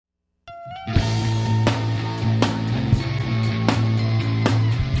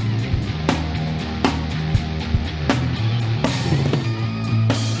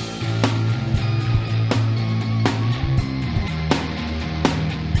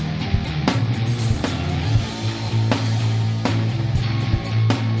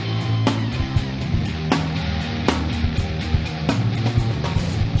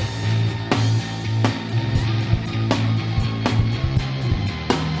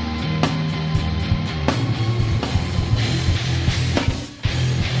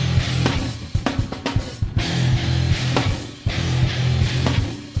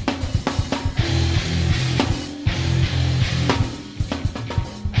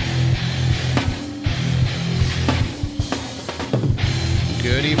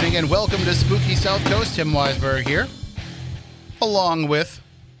Good evening and welcome to Spooky South Coast. Tim Weisberg here, along with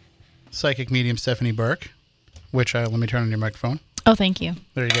psychic medium Stephanie Burke, which let me turn on your microphone. Oh, thank you.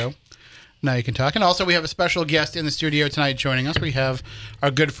 There you go. Now you can talk. And also we have a special guest in the studio tonight joining us. We have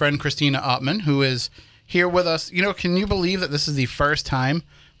our good friend Christina Ottman, who is here with us. You know, can you believe that this is the first time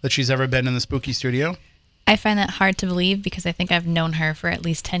that she's ever been in the Spooky Studio? I find that hard to believe because I think I've known her for at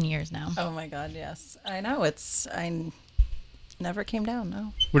least 10 years now. Oh my God, yes. I know. I never came down,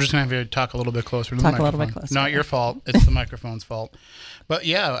 no. We're just going to have you talk a little bit closer to the Talk microphone. a little bit closer. Not your fault. It's the microphone's fault. But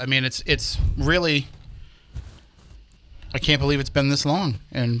yeah, I mean, it's really, I can't believe it's been this long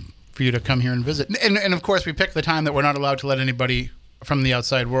and for you to come here and visit. And of course, we picked the time that we're not allowed to let anybody from the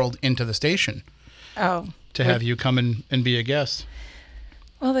outside world into the station. Oh. To have you come in and be a guest.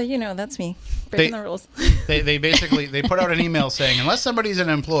 Well, that's me. Breaking the rules. They basically, they put out an email saying, unless somebody's an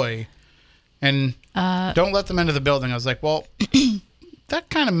employee, and don't let them into the building. I was like, well, that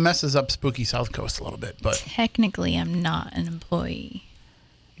kind of messes up Spooky South Coast a little bit. But technically, I'm not an employee.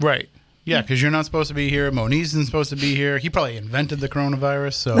 Right. Yeah, because you're not supposed to be here. Moniz isn't supposed to be here. He probably invented the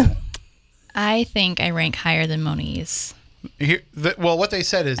coronavirus, so... I think I rank higher than Moniz. Well, what they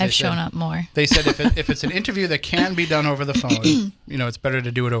said is... I've shown up more. They said if it's an interview that can be done over the phone, it's better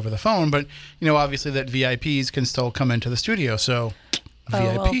to do it over the phone. But, obviously that VIPs can still come into the studio, so...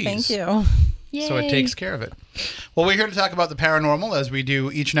 VIPs. Well, thank you. Yay. So it takes care of it. Well, we're here to talk about the paranormal as we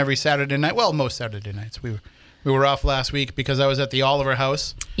do each and every Saturday night. Well, most Saturday nights. We were off last week because I was at the Oliver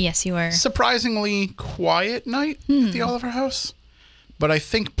House. Yes, you were. Surprisingly quiet night at the Oliver House. But I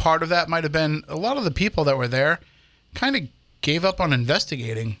think part of that might have been a lot of the people that were there kind of gave up on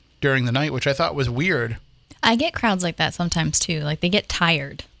investigating during the night, which I thought was weird. I get crowds like that sometimes too. Like they get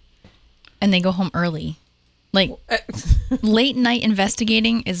tired and they go home early. Like, late night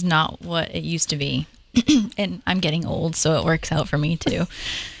investigating is not what it used to be. And I'm getting old, so it works out for me, too.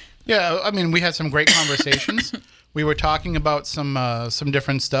 Yeah, I mean, we had some great conversations. We were talking about some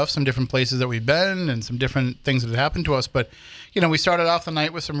different stuff, some different places that we've been, and some different things that had happened to us. But, we started off the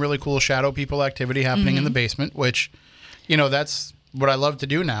night with some really cool shadow people activity happening in the basement, which, that's what I love to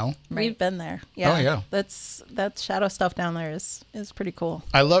do now. Right. We've been there. Yeah. Oh, yeah. That shadow stuff down there is pretty cool.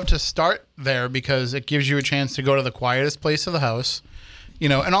 I love to start there because it gives you a chance to go to the quietest place of the house.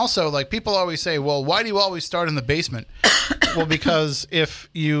 And also, like, people always say, well, why do you always start in the basement? Well, because if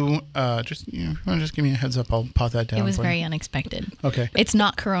you just give me a heads up, I'll pot that down. It was very unexpected. Okay. It's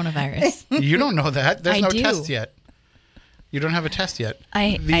not coronavirus. You don't know that. There's no do. test yet. You don't have a test yet.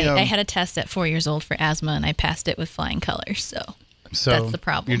 I had a test at 4 years old for asthma, and I passed it with flying colors, so that's the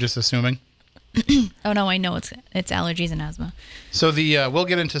problem. You're just assuming? Oh, no, I know it's allergies and asthma. So we'll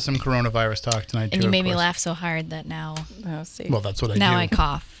get into some coronavirus talk tonight, too. And you made me laugh so hard that now... Oh, see. Well, that's what I do. Now I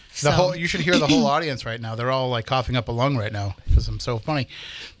cough. You should hear the whole audience right now. They're all like coughing up a lung right now because I'm so funny.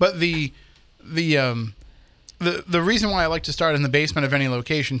 But the reason why I like to start in the basement of any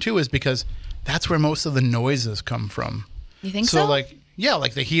location, too, is because that's where most of the noises come from. You think so? Like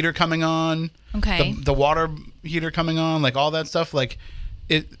the heater coming on. Okay. The water heater coming on, like all that stuff. Like,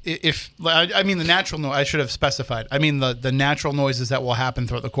 I mean the natural noise, I should have specified. I mean the natural noises that will happen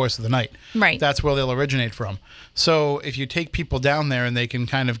throughout the course of the night. Right. That's where they'll originate from. So if you take people down there and they can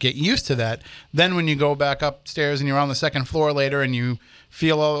kind of get used to that, then when you go back upstairs and you're on the second floor later and you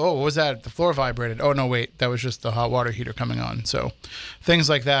feel, what was that? The floor vibrated. Oh, no, wait, that was just the hot water heater coming on. So things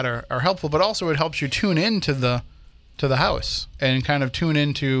like that are helpful, but also it helps you tune into the house and kind of tune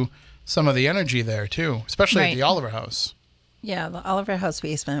into some of the energy there too, especially at the Oliver House. Yeah, the Oliver House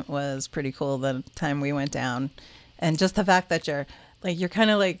basement was pretty cool the time we went down. And just the fact that you're kind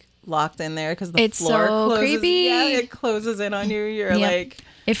of like locked in there because the floor closes. Creepy. Yeah, it closes in on you. You're like...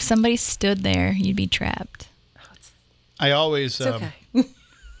 If somebody stood there, you'd be trapped. I always... It's okay.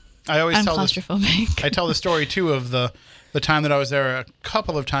 I'm claustrophobic. I tell the story, too, of the time that I was there a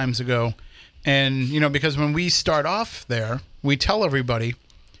couple of times ago. And, because when we start off there, we tell everybody,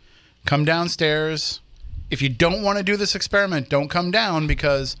 come downstairs. If you don't want to do this experiment, don't come down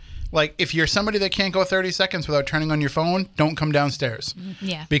because, like, if you're somebody that can't go 30 seconds without turning on your phone, don't come downstairs.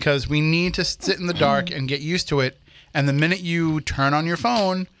 Yeah. Because we need to sit in the dark and get used to it. And the minute you turn on your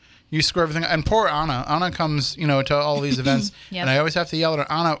phone, you screw everything. And poor Anna. Anna comes, to all these events. Yep. And I always have to yell at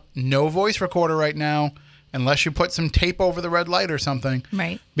her, Anna, no voice recorder right now unless you put some tape over the red light or something.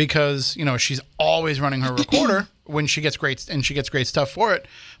 Right. Because, she's always running her recorder when she gets great stuff for it.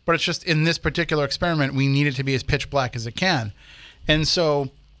 But it's just in this particular experiment, we need it to be as pitch black as it can. And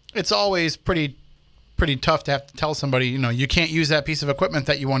so it's always pretty tough to have to tell somebody, you can't use that piece of equipment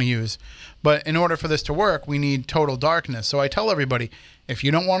that you want to use. But in order for this to work, we need total darkness. So I tell everybody, if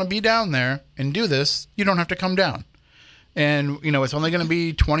you don't want to be down there and do this, you don't have to come down. And, it's only going to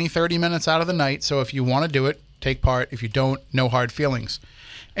be 20, 30 minutes out of the night. So if you want to do it, take part. If you don't, no hard feelings.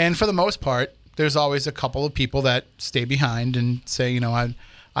 And for the most part, there's always a couple of people that stay behind and say,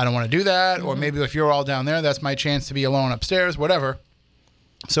 I don't want to do that. Or maybe if you're all down there, that's my chance to be alone upstairs, whatever.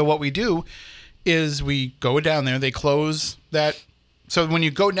 So what we do is we go down there. They close that. So when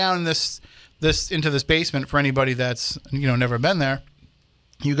you go down this into this basement, for anybody that's, never been there,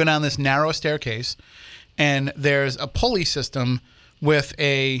 you go down this narrow staircase. And there's a pulley system with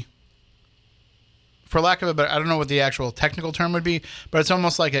for lack of a better, I don't know what the actual technical term would be, but it's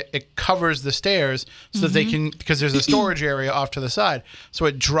almost like it covers the stairs so that they can, because there's a storage area off to the side. So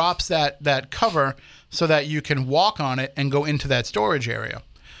it drops that cover so that you can walk on it and go into that storage area.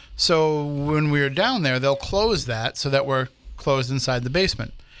 So when we're down there, they'll close that so that we're closed inside the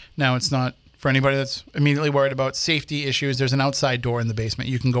basement. Now, it's not, for anybody that's immediately worried about safety issues, there's an outside door in the basement.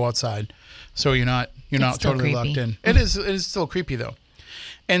 You can go outside. So you're not totally locked in. It is still creepy though.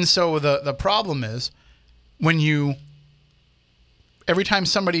 And so the problem is every time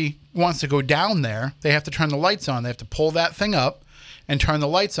somebody wants to go down there, they have to turn the lights on. They have to pull that thing up and turn the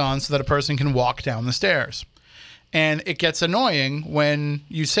lights on so that a person can walk down the stairs. And it gets annoying when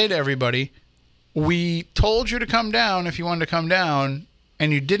you say to everybody, we told you to come down if you wanted to come down,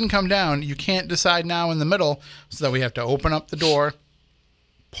 and you didn't come down. You can't decide now in the middle, so that we have to open up the door,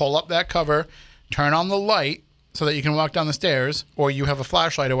 pull up that cover, turn on the light so that you can walk down the stairs, or you have a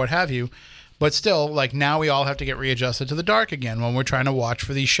flashlight or what have you. But still, now we all have to get readjusted to the dark again when we're trying to watch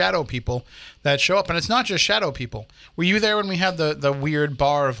for these shadow people that show up. And it's not just shadow people. Were you there when we had the weird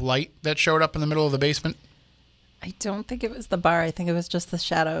bar of light that showed up in the middle of the basement? I don't think it was the bar. I think it was just the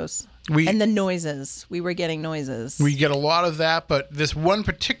shadows and the noises. We were getting noises. We get a lot of that, but this one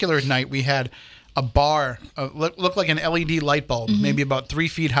particular night we had a bar, looked like an LED light bulb, maybe about 3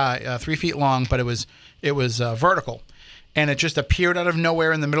 feet high, 3 feet long, but it was vertical, and it just appeared out of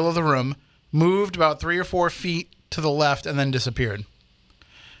nowhere in the middle of the room, moved about 3 or 4 feet to the left, and then disappeared.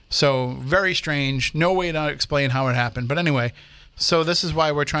 So very strange. No way to explain how it happened. But anyway, so this is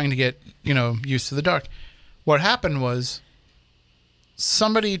why we're trying to get used to the dark. What happened was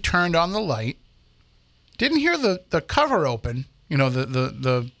somebody turned on the light, didn't hear the cover open,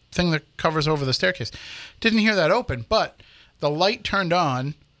 the thing that covers over the staircase. Didn't hear that open, but the light turned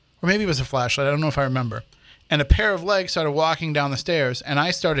on, or maybe it was a flashlight, I don't know if I remember, and a pair of legs started walking down the stairs, and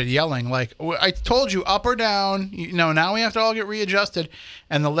I started yelling, like, I told you, up or down, now we have to all get readjusted,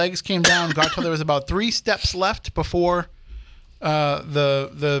 and the legs came down, got till there was about 3 steps left before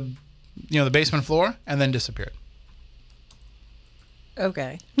the basement floor, and then disappeared.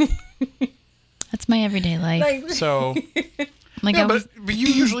 Okay. That's my everyday life. So... but you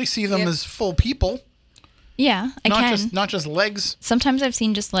usually see them as full people. Yeah, I can. Not just legs. Sometimes I've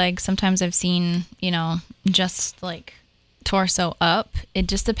seen just legs. Sometimes I've seen, just like torso up. It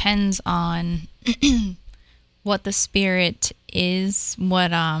just depends on what the spirit is,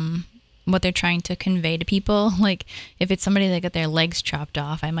 what they're trying to convey to people. Like if it's somebody that got their legs chopped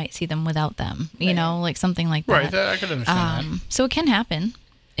off, I might see them without them. Like something like that. Right, I could understand that. So it can happen.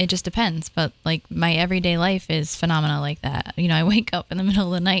 It just depends. But my everyday life is phenomena like that. I wake up in the middle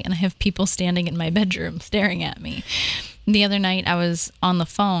of the night and I have people standing in my bedroom staring at me. The other night I was on the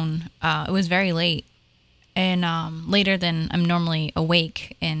phone. It was very late and later than I'm normally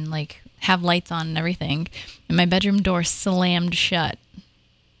awake and have lights on and everything. And my bedroom door slammed shut.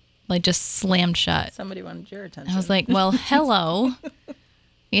 Just slammed shut. Somebody wanted your attention. I was like, well, hello.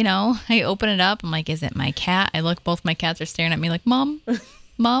 I open it up. I'm like, is it my cat? I look, both my cats are staring at me like, Mom.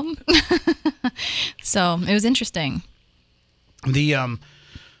 So it was interesting. The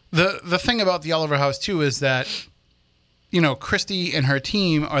thing about the Oliver House too is that, Christy and her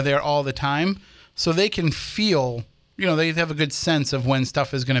team are there all the time, so they can feel, they have a good sense of when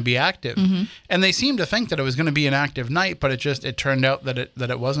stuff is going to be active. And they seem to think that it was going to be an active night, but it turned out that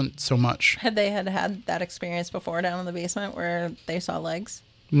it wasn't so much. Had they had that experience before down in the basement where they saw legs?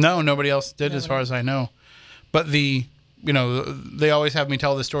 No, nobody else did, as far as I know. But they always have me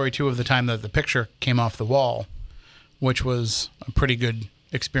tell the story, too, of the time that the picture came off the wall, which was a pretty good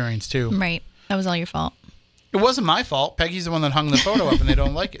experience, too. Right. That was all your fault. It wasn't my fault. Peggy's the one that hung the photo up, and they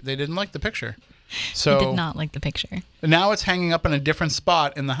don't like it. They didn't like the picture. So I did not like the picture. Now it's hanging up in a different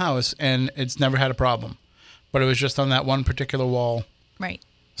spot in the house, and it's never had a problem. But it was just on that one particular wall. Right.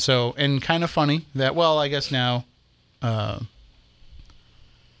 So, and kind of funny that, well, I guess now I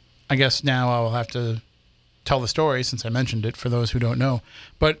will have to tell the story since I mentioned it for those who don't know.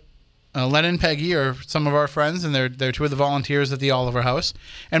 But Len and Peggy are some of our friends, and they're two of the volunteers at the Oliver House.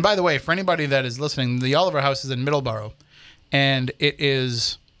 And by the way, for anybody that is listening, the Oliver House is in Middleborough, and it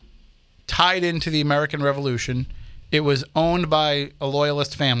is tied into the American Revolution. It was owned by a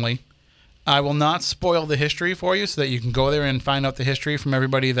loyalist family. I will not spoil the history for you so that you can go there and find out the history from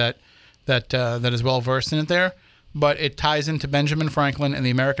everybody that is well versed in it there. But it ties into Benjamin Franklin and the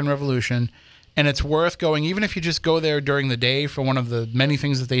American Revolution, and it's worth going, even if you just go there during the day for one of the many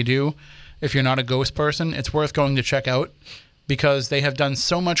things that they do. If you're not a ghost person, it's worth going to check out because they have done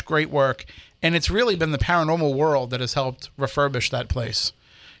so much great work, and it's really been the paranormal world that has helped refurbish that place.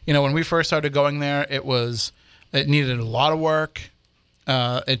 You know, when we first started going there, it needed a lot of work.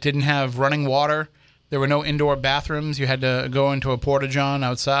 It didn't have running water. There were no indoor bathrooms. You had to go into a porta-john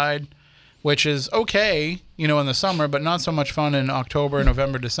outside, which is okay, you know, in the summer, but not so much fun in October,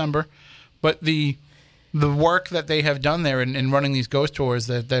 November, December. But the work that they have done there in running these ghost tours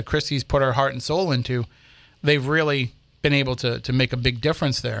that Christy's put her heart and soul into, they've really been able to make a big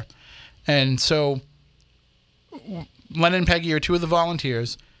difference there. And so Len and Peggy are two of the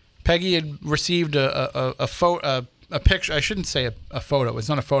volunteers. Peggy had received a picture. I shouldn't say a photo. It's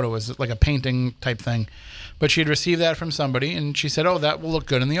not a photo. It's like a painting type thing. But she had received that from somebody, and she said, oh, that will look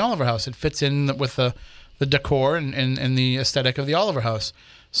good in the Oliver House. It fits in with the decor and the aesthetic of the Oliver House.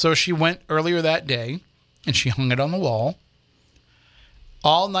 So she went earlier that day, and she hung it on the wall.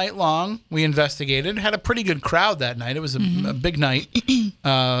 All night long, we investigated. Had a pretty good crowd that night. It was a big night. You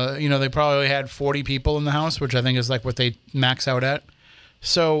know, they probably had 40 people in the house, which I think is like what they max out at.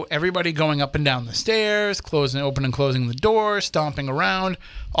 So everybody going up and down the stairs, opening and closing the door, stomping around,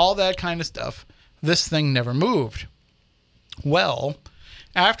 all that kind of stuff. This thing never moved. Well,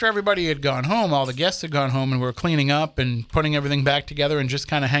 after everybody had gone home, all the guests had gone home and were cleaning up and putting everything back together and just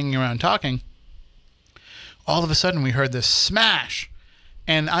kind of hanging around talking, all of a sudden we heard this smash.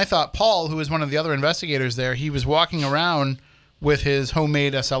 And I thought Paul, who was one of the other investigators there, he was walking around with his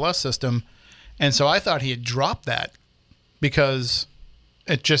homemade SLS system. And so I thought he had dropped that because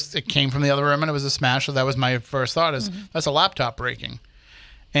it came from the other room and it was a smash. So that was my first thought is that's a laptop breaking.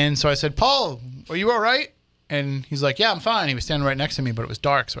 And so I said, Paul, are you all right? And he's like, yeah, I'm fine. He was standing right next to me, but it was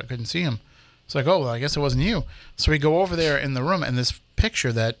dark, so I couldn't see him. It's like, oh, well, I guess it wasn't you. So we go over there in the room, and this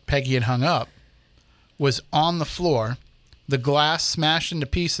picture that Peggy had hung up was on the floor, the glass smashed into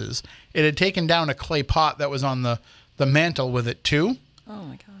pieces. It had taken down a clay pot that was on the mantle with it, too. Oh,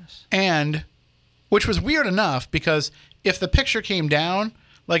 my gosh. And, which was weird enough, because if the picture came down,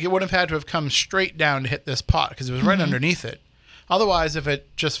 like it would have had to have come straight down to hit this pot, because it was right underneath it. Otherwise, if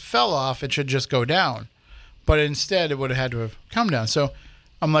it just fell off, it should just go down. But instead, it would have had to have come down. So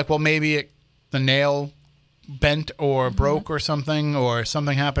I'm like, well, maybe the nail bent or broke or something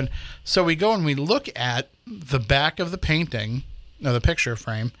happened. So we go and we look at the back of the painting, the picture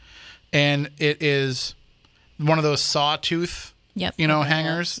frame, and it is one of those sawtooth,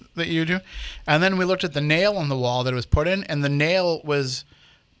 hangers that you do. And then we looked at the nail on the wall that it was put in, and the nail was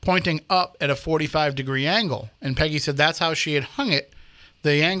pointing up at a 45-degree angle. And Peggy said that's how she had hung it.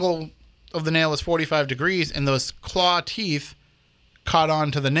 The angle of the nail was 45 degrees, and those claw teeth caught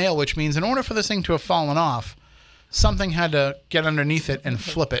onto the nail, which means in order for this thing to have fallen off, something had to get underneath it and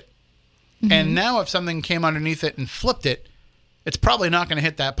flip it. And now if something came underneath it and flipped it, it's probably not going to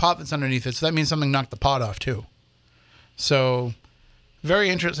hit that pot that's underneath it, so that means something knocked the pot off too. So very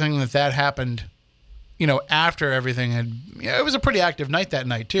interesting that happened, after everything had... it was a pretty active night that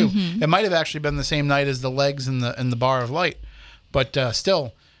night too. It might have actually been the same night as the legs and the bar of light. But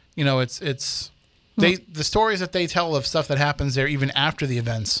still, the stories that they tell of stuff that happens there even after the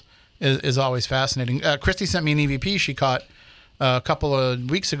events is always fascinating. Christy sent me an EVP she caught a couple of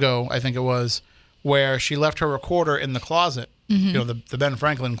weeks ago, I think it was, where she left her recorder in the closet, the Ben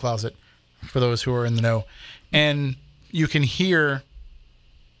Franklin closet, for those who are in the know. And you can hear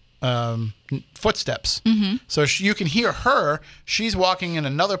footsteps. So you can hear her. She's walking in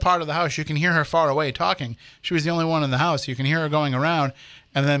another part of the house. You can hear her far away talking. She was the only one in the house. You can hear her going around,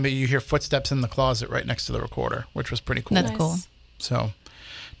 and then you hear footsteps in the closet right next to the recorder, which was pretty cool. That's cool. So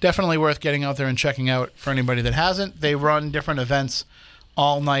definitely worth getting out there and checking out for anybody that hasn't. They run different events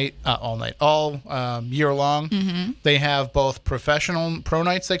all year long. They have both professional pro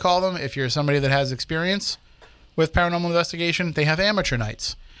nights, they call them. If you're somebody that has experience with paranormal investigation, they have amateur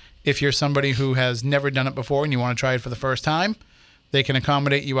nights. If you're somebody who has never done it before and you want to try it for the first time, they can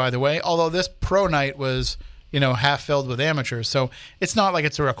accommodate you either way. Although this pro night was, half filled with amateurs. So it's not like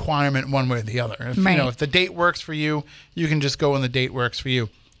it's a requirement one way or the other. If the date works for you, you can just go when the date works for you.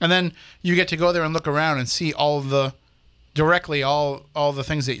 And then you get to go there and look around and see all the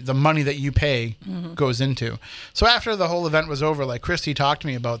things that the money that you pay goes into. So after the whole event was over, like Christy talked to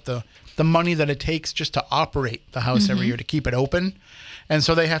me about the money that it takes just to operate the house every year, to keep it open. And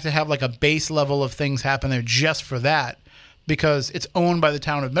so they have to have like a base level of things happen there just for that, because it's owned by the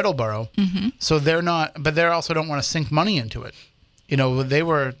town of Middleborough. So they're not, but they also don't want to sink money into it. You know, they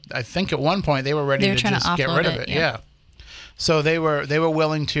were, I think at one point they were ready to trying to just get rid of offload it. it, Yeah. So they were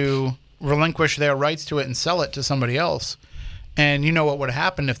willing to relinquish their rights to it and sell it to somebody else. And you know what would have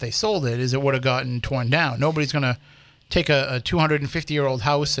happened if they sold it is it would have gotten torn down. Nobody's going to take a 250-year-old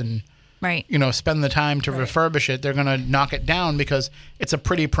house and, Right. you know, spend the time to refurbish it. They're going to knock it down because it's a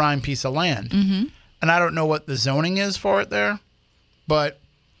pretty prime piece of land. Mm-hmm. And I don't know what the zoning is for it there, but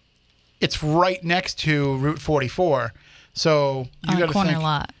it's right next to Route 44. So you On got a to corner think,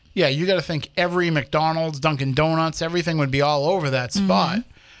 lot. yeah, you got to think every McDonald's, Dunkin' Donuts, everything would be all over that spot,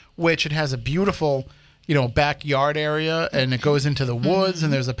 which it has a beautiful, you know, backyard area, and it goes into the woods,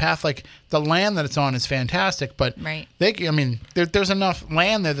 and there's a path. Like the land that it's on is fantastic, but Right. there's enough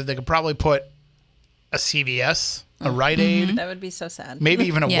land there that they could probably put a CVS, a Rite Aid, That would be so sad. maybe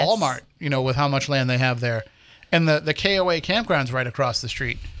even a Yes. Walmart, you know, with how much land they have there. And the KOA campground's right across the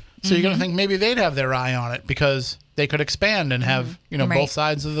street. So you're going to think maybe they'd have their eye on it because they could expand and have, you know, Right. both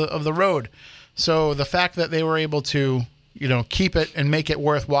sides of the road. So the fact that they were able to, you know, keep it and make it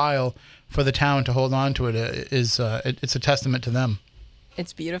worthwhile for the town to hold on to it is it's a testament to them.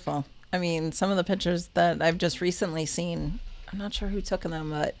 It's beautiful. I mean, some of the pictures that I've just recently seen, I'm not sure who took them,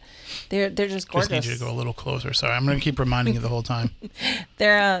 but they're just gorgeous. Just need you to go a little closer. Sorry, I'm going to keep reminding you the whole time.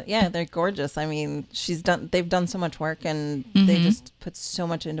 They're gorgeous. I mean, they've done so much work, and they just put so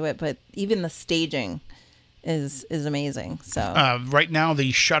much into it. But even the staging is amazing. So Right now,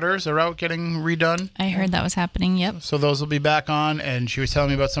 the shutters are out getting redone. I heard that was happening. Yep. So those will be back on, and she was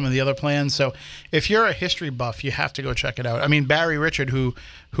telling me about some of the other plans. So if you're a history buff, you have to go check it out. I mean, Barry Richard, who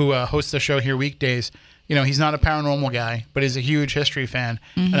hosts the show here weekdays, you know, he's not a paranormal guy, but he's a huge history fan.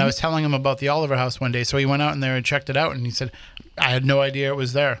 And I was telling him about the Oliver House one day, so he went out in there and checked it out, and he said, I had no idea it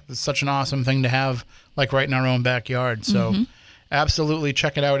was there. It's such an awesome thing to have, like right in our own backyard. So absolutely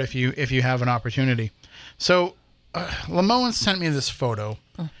check it out if you have an opportunity. So Lamone sent me this photo.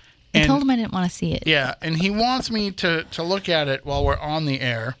 I told him I didn't want to see it. Yeah, and he wants me to look at it while we're on the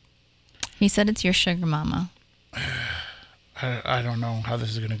air. He said it's your sugar mama. I don't know how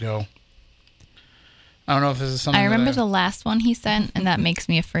this is going to go. I don't know if this is something I remember that the last one he sent, and that makes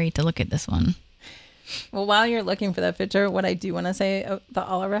me afraid to look at this one. well, while you're looking for that picture, what I do want to say of the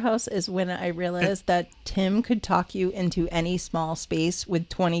Oliver House is when I realized that Tim could talk you into any small space with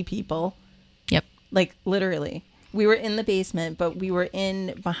 20 people. Yep. Like literally, we were in the basement, but we were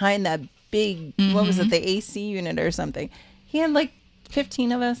in behind that big, what was it, the AC unit or something. He had like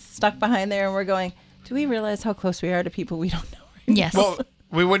 15 of us stuck behind there, and we're going, do we realize how close we are to people we don't know? Right Yes. Well,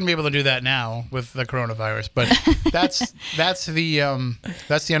 we wouldn't be able to do that now with the coronavirus, but that's the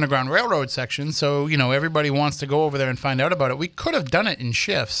Underground Railroad section. So, you know, everybody wants to go over there and find out about it. We could have done it in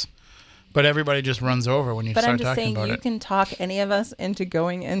shifts, but everybody just runs over when you But I'm start just talking saying, about you it. can talk any of us into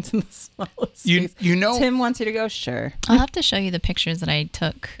going into the smallest You space. know, Tim wants you to go, sure. I'll have to show you the pictures that I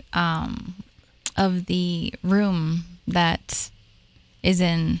took of the room that is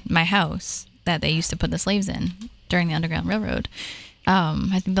in my house that they used to put the slaves in during the Underground Railroad.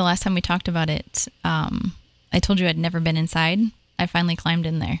 I think the last time we talked about it, I told you I'd never been inside. I finally climbed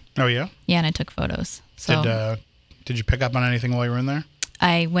in there. oh yeah. Yeah, and I took photos. So Did you pick up on anything while you were in there?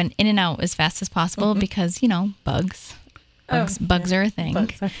 I went in and out as fast as possible because, you know, bugs. Bugs are a thing.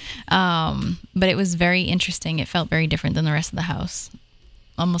 Bugs are- But it was very interesting. It felt very different than the rest of the house.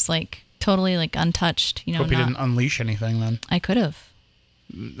 Almost like totally like untouched. You know, Hope you didn't unleash anything then. I could have.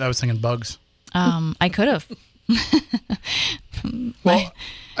 I was thinking bugs. I could have. Well,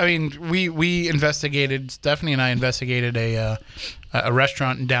 I mean, we investigated. Stephanie and I investigated a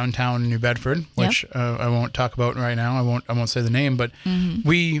restaurant in downtown New Bedford, which I won't talk about right now. I won't say the name, but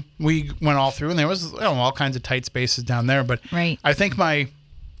we went all through, and there was all kinds of tight spaces down there. But Right. I think my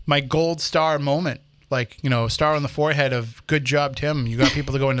gold star moment, like star on the forehead of good job, Tim. You got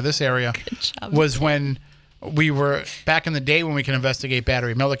people to go into this area. Good job. Was when we were back in the day when we can investigate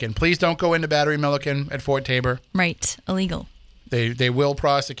Battery Milliken. Please don't go into Battery Milliken at Fort Tabor. Right. Illegal. They will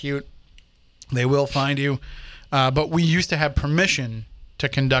prosecute. They will find you. But we used to have permission to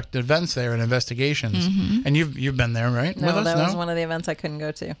conduct events there and investigations. And you've been there, right? No, with us? that was one of the events I couldn't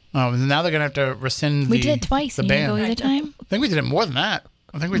go to. Oh, and now they're gonna have to rescind We the did it twice. the You ban. didn't go either time? I think we did it more than that.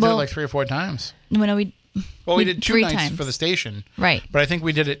 I think we did it Well- like 3 or 4 times. No, we Well, we did 2 3 nights times. for the station, Right. but I think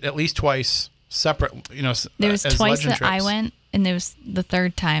we did it at least twice separate. There was as twice legend that I trips. went, and there was the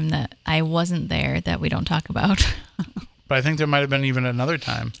third time that I wasn't there that we don't talk about. But I think there might have been even another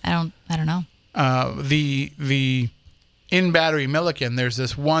time. I don't know. The in Battery Milliken, there's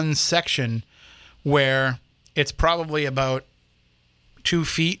this one section where it's probably about 2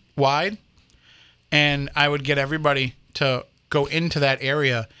 feet wide, and I would get everybody to go into that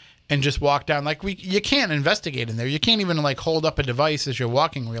area and just walk down. Like you can't investigate in there. You can't even like hold up a device as you're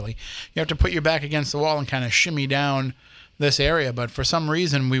walking. Really, you have to put your back against the wall and kind of shimmy down this area. But for some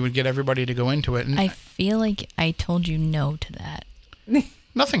reason, we would get everybody to go into it. And I feel like I told you no to that.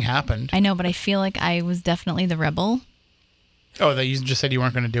 nothing happened. I know, but I feel like I was definitely the rebel. Oh, that you just said you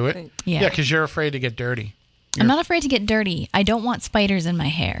weren't going to do it? Yeah. Yeah, because you're afraid to get dirty. I'm not afraid to get dirty. I don't want spiders in my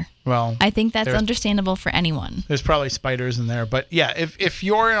hair. Well, I think that's understandable for anyone. there's probably spiders in there. But yeah, if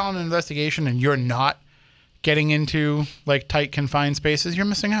you're on an investigation and you're not getting into like tight confined spaces, you're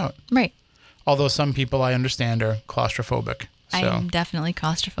missing out. Right. Although some people I understand are claustrophobic. So. I'm definitely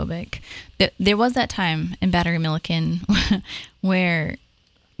claustrophobic. There was that time in Battery Milliken where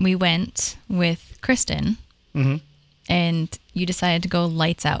we went with Kristen and you decided to go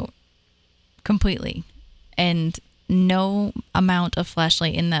lights out completely. And no amount of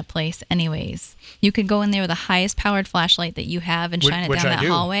flashlight in that place anyways. You could go in there with the highest powered flashlight that you have and shine it down that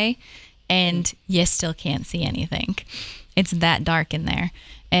hallway and you still can't see anything. It's that dark in there.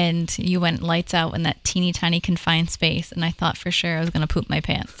 And you went lights out in that teeny tiny confined space and I thought for sure I was going to poop my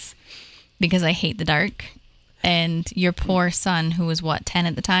pants because I hate the dark. And your poor son, who was 10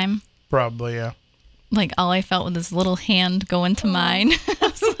 at the time? Probably, yeah. Like all I felt was this little hand go into mine. I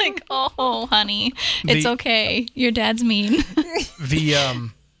was like, "Oh, honey, it's okay. Your dad's mean."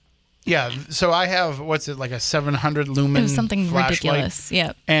 Yeah. So I have like a 700 lumen. It was something flashlight. ridiculous.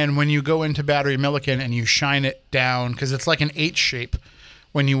 Yep. And when you go into Battery Milliken and you shine it down, because it's like an H shape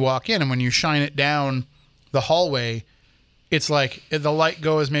when you walk in, and when you shine it down the hallway, it's like the light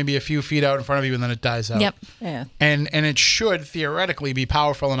goes maybe a few feet out in front of you and then it dies out. Yep. Yeah. And it should theoretically be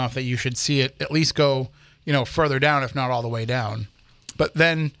powerful enough that you should see it at least go, further down, if not all the way down. But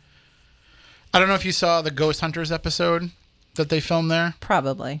then, I don't know if you saw the Ghost Hunters episode that they filmed there.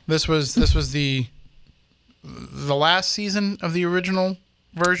 Probably. This was the last season of the original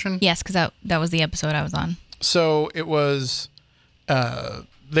version. Yes, because that was the episode I was on. So it was,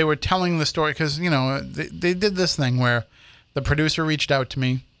 they were telling the story because, they did this thing where the producer reached out to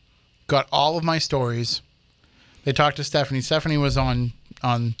me, got all of my stories. They talked to Stephanie. Stephanie was on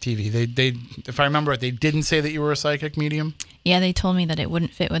TV. They if I remember it, they didn't say that you were a psychic medium. Yeah, they told me that it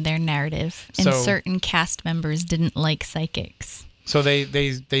wouldn't fit with their narrative, and certain cast members didn't like psychics. So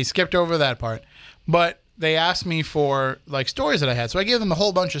they skipped over that part, but they asked me for like stories that I had. So I gave them a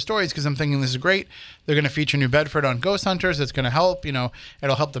whole bunch of stories because I'm thinking this is great. They're going to feature New Bedford on Ghost Hunters. It's going to help. It'll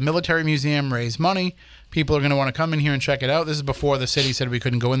help the military museum raise money. People are going to want to come in here and check it out. This is before the city said we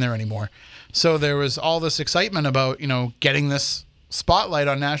couldn't go in there anymore. So there was all this excitement about, getting this spotlight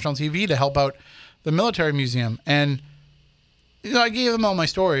on national TV to help out the military museum. And, I gave them all my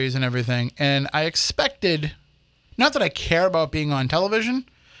stories and everything. And I expected, not that I care about being on television,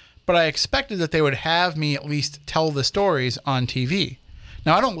 but I expected that they would have me at least tell the stories on TV.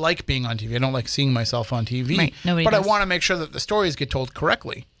 Now, I don't like being on TV. I don't like seeing myself on TV. Right. Nobody but does. I want to make sure that the stories get told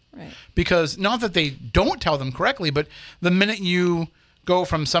correctly. Right. Because not that they don't tell them correctly, but the minute you go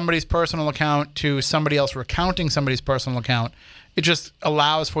from somebody's personal account to somebody else recounting somebody's personal account, it just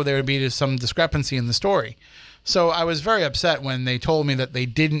allows for there to be some discrepancy in the story. So I was very upset when they told me that they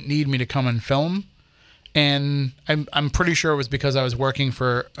didn't need me to come and film. And I'm pretty sure it was because I was working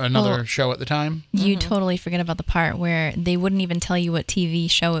for another show at the time. You totally forget about the part where they wouldn't even tell you what TV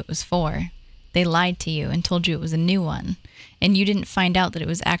show it was for. They lied to you and told you it was a new one. And you didn't find out that it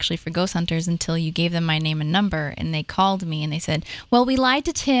was actually for Ghost Hunters until you gave them my name and number. And they called me and they said, "Well, we lied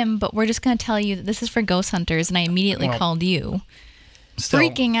to Tim, but we're just going to tell you that this is for Ghost Hunters." And I immediately called you.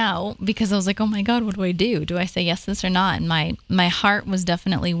 Freaking out because I was like, "Oh my God, what do I do? Do I say yes to this or not?" And my heart was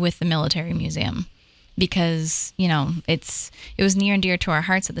definitely with the military museum. Because, it was near and dear to our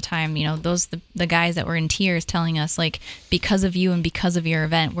hearts at the time. The guys that were in tears telling us, like, because of you and because of your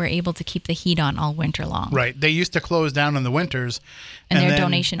event, we're able to keep the heat on all winter long. Right. They used to close down in the winters. And they're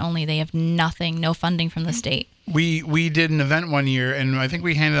donation only. They have nothing, no funding from the state. We did an event one year, and I think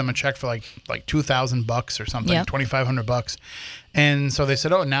we handed them a check for like $2,000 or something, Yep. $2,500. And so they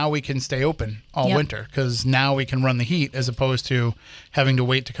said, "Oh, now we can stay open all Yep. winter because now we can run the heat as opposed to having to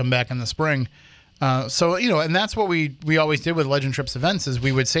wait to come back in the spring." And that's what we always did with Legend Trips events is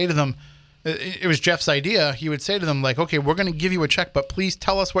we would say to them, it was Jeff's idea. He would say to them like, "Okay, we're going to give you a check, but please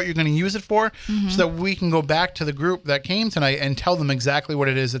tell us what you're going to use it for so that we can go back to the group that came tonight and tell them exactly what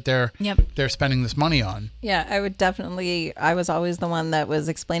it is that they're spending this money on." Yeah, I was always the one that was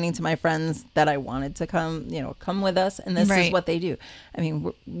explaining to my friends that I wanted to come with us. And this is what they do. I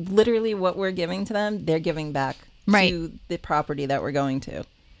mean, literally what we're giving to them, they're giving back to the property that we're going to.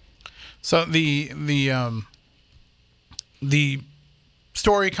 So the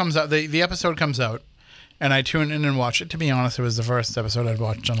story comes out, the episode comes out, and I tuned in and watched it. To be honest, it was the first episode I'd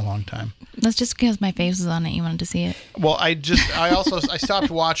watched in a long time. That's just because my face was on it. You wanted to see it. Well, I stopped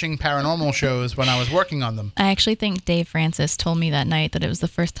watching paranormal shows when I was working on them. I actually think Dave Francis told me that night that it was the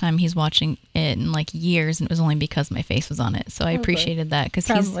first time he's watching it in like years, and it was only because my face was on it. So I appreciated that because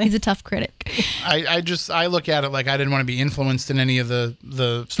he's a tough critic. I look at it like I didn't want to be influenced in any of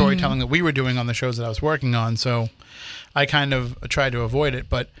the storytelling that we were doing on the shows that I was working on. So I kind of tried to avoid it.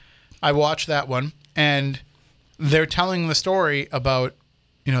 But I watched that one, and they're telling the story about,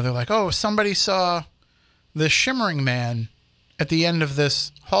 they're like, oh, somebody saw the shimmering man at the end of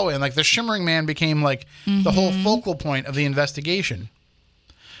this hallway. And like the shimmering man became like the whole focal point of the investigation.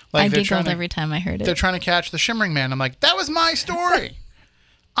 Like I giggled every time I heard it. They're trying to catch the shimmering man. I'm like, that was my story.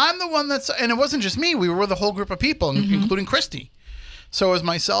 I'm the one and it wasn't just me. We were with a whole group of people, including Christy. So it was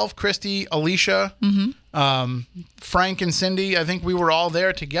myself, Christy, Alicia, Frank and Cindy. I think we were all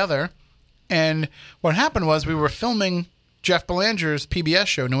there together. And what happened was we were filming Jeff Belanger's PBS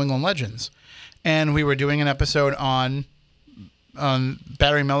show, New England Legends. And we were doing an episode on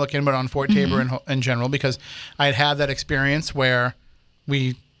Battery Milliken, but on Fort Taber in general, because I had that experience where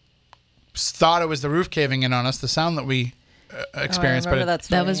we thought it was the roof caving in on us, the sound that we experienced, but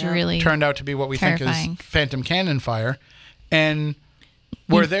that was really turned out to be what we terrifying. Think is phantom cannon fire. And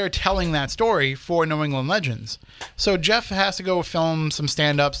we're there telling that story for New England Legends. So Jeff has to go film some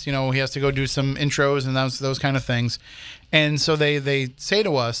stand-ups. He has to go do some intros and those kind of things. And so they say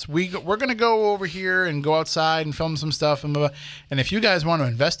to us, we're going to go over here and go outside and film some stuff. And if you guys want to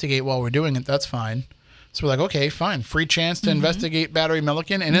investigate while we're doing it, that's fine. So we're like, okay, fine. Free chance to investigate Battery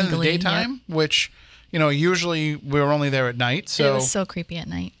Milliken. And in the daytime, which, usually we were only there at night. So it was so creepy at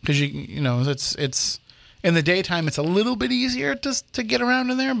night. Because, it's in the daytime, it's a little bit easier to get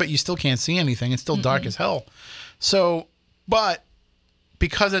around in there, but you still can't see anything. It's still dark as hell. So, but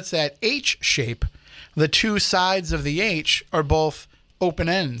because it's that H shape, the two sides of the H are both open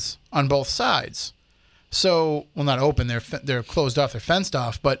ends on both sides. So, well, not open, they're closed off, they're fenced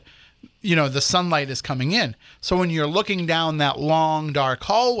off, but, the sunlight is coming in. So when you're looking down that long, dark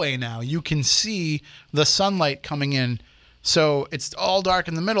hallway now, you can see the sunlight coming in. So it's all dark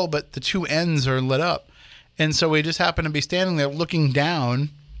in the middle, but the two ends are lit up. And so we just happen to be standing there looking down,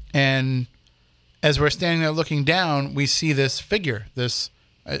 and as we're standing there looking down, we see this figure. It's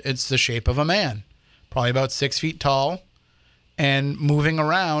the shape of a man, probably about 6 feet tall, and moving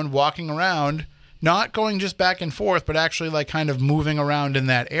around, walking around, not going just back and forth, but actually like kind of moving around in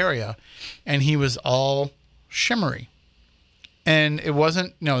that area. And he was all shimmery. And it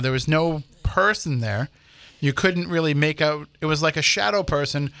wasn't, there was no person there. You couldn't really make out, it was like a shadow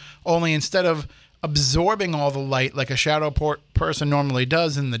person, only instead of absorbing all the light like a shadow person normally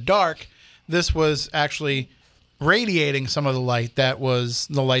does in the dark, this was actually radiating some of the light that was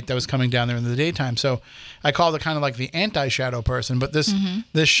coming down there in the daytime. So I called it kind of like the anti-shadow person. But this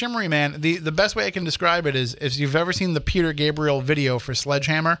shimmery man, the best way I can describe it is if you've ever seen the Peter Gabriel video for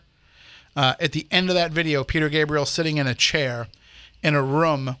Sledgehammer, at the end of that video, Peter Gabriel's sitting in a chair in a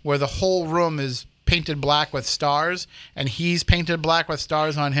room where the whole room is painted black with stars, and he's painted black with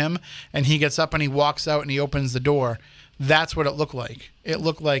stars on him, and he gets up and he walks out and he opens the door. That's what it looked like. It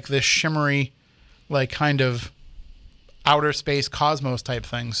looked like this shimmery, like kind of outer space cosmos type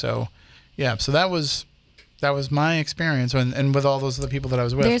thing. So yeah, so that was my experience, and with all those other people that I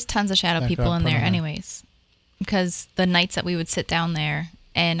was with. There's tons of shadow people in there anyways, because the nights that we would sit down there,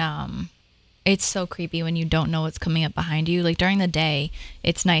 and it's so creepy when you don't know what's coming up behind you. Like during the day,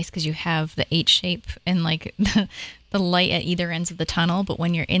 it's nice because you have the H shape and like the light at either ends of the tunnel. But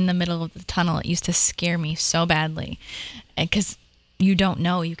when you're in the middle of the tunnel, it used to scare me so badly because you don't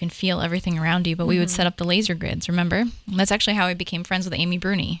know. You can feel everything around you. But we would set up the laser grids, remember? And that's actually how I became friends with Amy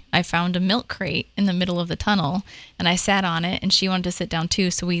Bruni. I found a milk crate in the middle of the tunnel, and I sat on it, and she wanted to sit down too.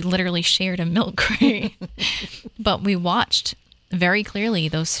 So we literally shared a milk crate. But we watched very clearly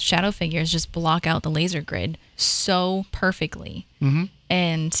those shadow figures just block out the laser grid so perfectly.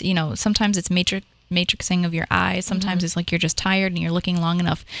 And sometimes it's matrixing of your eyes, sometimes it's like you're just tired and you're looking long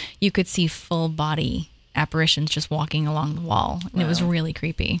enough, you could see full body apparitions just walking along the wall, and it was really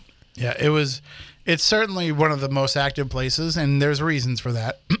creepy. Yeah, it's certainly one of the most active places, and there's reasons for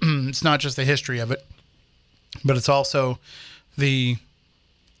that. It's not just the history of it, but it's also the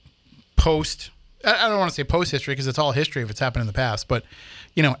I don't want to say post-history because it's all history if it's happened in the past. But,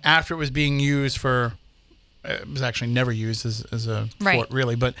 after it was being used it was actually never used as a fort,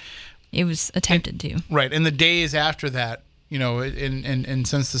 really. But it was attempted to. Right. In the days after that, and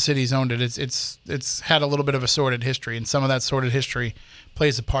since the city's owned it, it's had a little bit of a sordid history. And some of that sordid history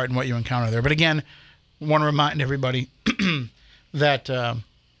plays a part in what you encounter there. But again, I want to remind everybody that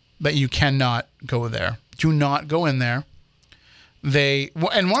you cannot go there do not go in there.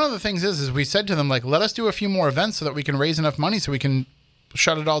 And one of the things is we said to them, like, let us do a few more events so that we can raise enough money so we can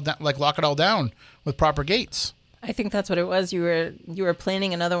shut it all down, like lock it all down with proper gates. I think that's what it was. You were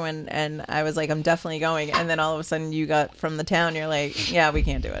planning another one, and I was like, I'm definitely going. And then all of a sudden, you got from the town. You're like, yeah, we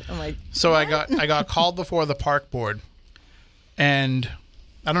can't do it. I'm like, so what? I got called before the park board, and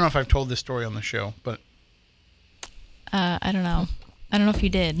I don't know if I've told this story on the show, but I don't know. I don't know if you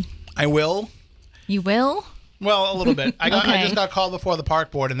did. I will. You will? Well, a little bit. I Okay. just got called before the park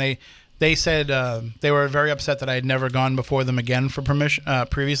board, and they said they were very upset that I had never gone before them again for permission,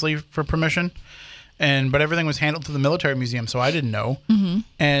 previously for permission. But everything was handled through the military museum, so I didn't know. Mm-hmm.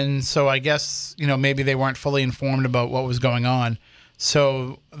 And so I guess, maybe they weren't fully informed about what was going on.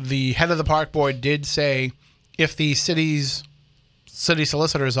 So the head of the park board did say if the city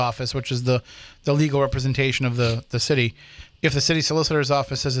solicitor's office, which is the legal representation of the city, if the city solicitor's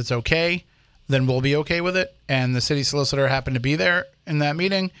office says it's okay, then we'll be okay with it. And the city solicitor happened to be there in that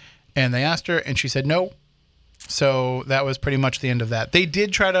meeting, and they asked her, and she said no. So that was pretty much the end of that. They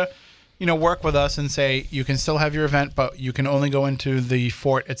did try to work with us and say, you can still have your event, but you can only go into the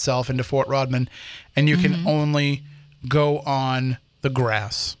fort itself, into Fort Rodman, and you can only go on the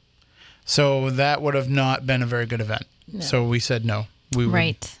grass. So that would have not been a very good event. No. So we said no. We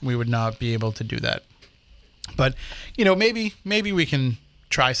would not be able to do that. But, maybe we can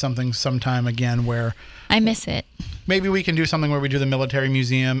try something sometime again where... I miss it. Maybe we can do something where we do the military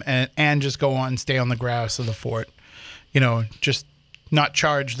museum and just go on and stay on the grass of the fort. Just... not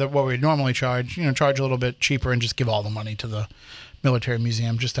charge what we normally charge, charge a little bit cheaper and just give all the money to the military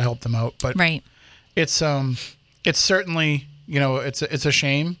museum just to help them out. But right. It's certainly, it's a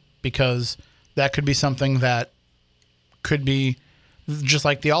shame because that could be something that could be just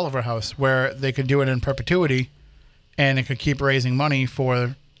like the Oliver House where they could do it in perpetuity and it could keep raising money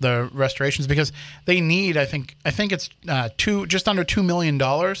for the restorations because they need, I think it's just under $2 million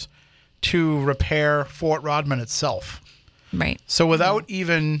to repair Fort Rodman itself. Right. So without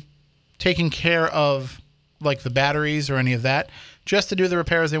even taking care of like the batteries or any of that, just to do the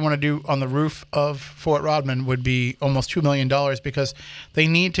repairs they want to do on the roof of Fort Rodman would be almost $2 million because they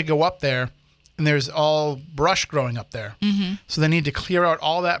need to go up there and there's all brush growing up there. Mm-hmm. So they need to clear out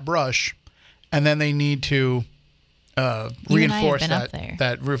all that brush and then they need to reinforce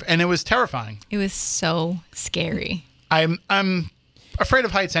that roof. And it was terrifying. It was so scary. I'm afraid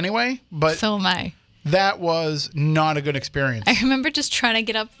of heights anyway, but so am I. That was not a good experience. I remember just trying to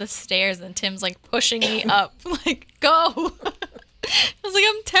get up the stairs and Tim's like pushing me up, like, go. I was like,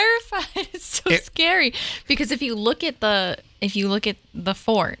 I'm terrified. It's so scary. Because if you look at the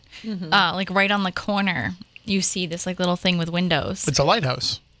fort, like right on the corner, you see this like little thing with windows. It's a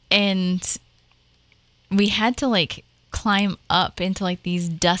lighthouse. And we had to like climb up into like these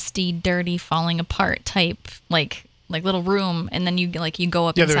dusty, dirty, falling apart type like little room, and then you go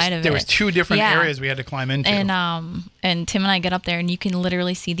up inside of it. There was two different areas we had to climb into. And Tim and I get up there, and you can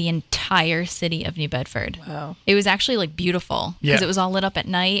literally see the entire city of New Bedford. Wow. It was actually like beautiful because it was all lit up at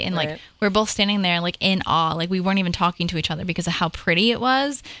night, and like we were both standing there like in awe, like we weren't even talking to each other because of how pretty it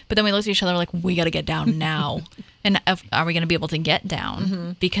was. But then we looked at each other like, we got to get down now, and are we going to be able to get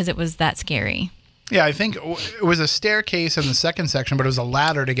down because it was that scary. Yeah, I think it was a staircase in the second section, but it was a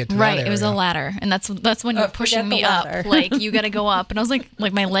ladder to get to that area. Right, it was a ladder, and that's when you were pushing me up. Like, you got to go up. And I was like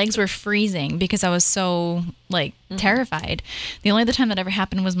my legs were freezing because I was so, terrified. The only other time that ever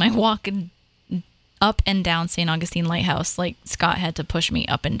happened was my walk up and down St. Augustine Lighthouse. Like, Scott had to push me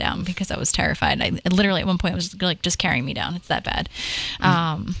up and down because I was terrified. I literally, at one point, was just carrying me down. It's that bad.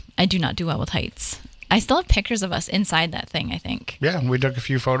 I do not do well with heights. I still have pictures of us inside that thing, I think. Yeah, we took a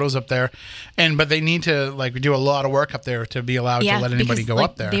few photos up there. But they need to do a lot of work up there to be allowed to let anybody go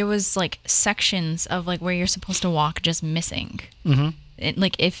up there. There was sections of where you're supposed to walk just missing. Mm-hmm.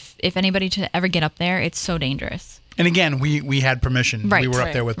 If anybody to ever get up there, it's so dangerous. And again, we had permission. Right. We were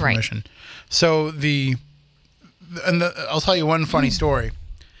up there with permission. Right. So I'll tell you one funny story.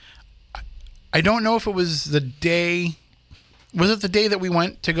 I don't know if it was the day. Was it the day that we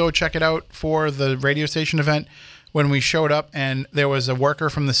went to go check it out for the radio station event when we showed up and there was a worker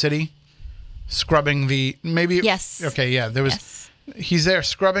from the city scrubbing Yes. Okay, yeah. There was. Yes. He's there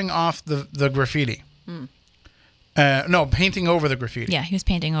scrubbing off the graffiti. No, painting over the graffiti. Yeah, he was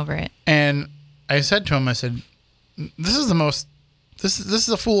painting over it. And I said to him, this is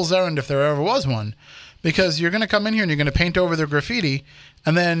a fool's errand if there ever was one. Because you're going to come in here and you're going to paint over the graffiti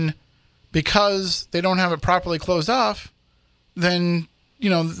and then because they don't have it properly closed off, then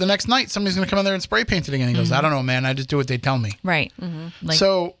the next night somebody's going to come in there and spray paint it again. He goes, I don't know, man. I just do what they tell me. Right. Like,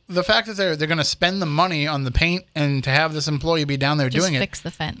 So the fact that they're going to spend the money on the paint and to have this employee be down there just doing fix it,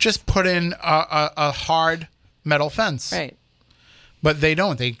 the fence. just put in a hard metal fence. Right. But they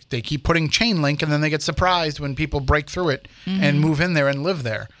don't. They keep putting chain link, and then they get surprised when people break through it and move in there and live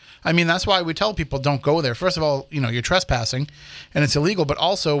there. I mean, that's why we tell people don't go there. First of all, you're trespassing, and it's illegal. But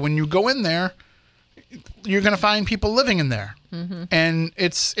also, when you go in there, you're going to find people living in there, and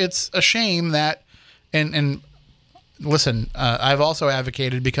it's a shame that. And listen, I've also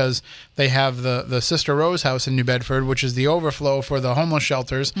advocated because they have the Sister Rose House in New Bedford, which is the overflow for the homeless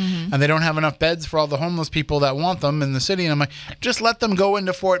shelters, and they don't have enough beds for all the homeless people that want them in the city. And I'm like, just let them go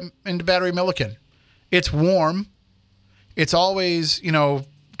into Battery Milliken. It's warm. It's always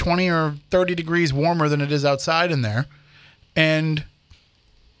 20 or 30 degrees warmer than it is outside in there, and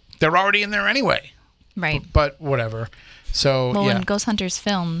they're already in there anyway. right. But whatever. So Well, yeah. when Ghost Hunters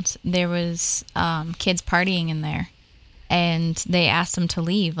filmed, there was kids partying in there, and they asked them to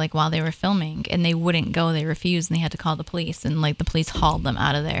leave like while they were filming, and they wouldn't go. They refused, and they had to call the police, and like the police hauled them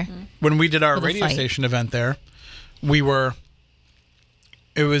out of there. When we did our With a radio fight. station event there, we were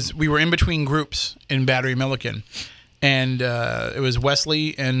in between groups in Battery Milliken, and it was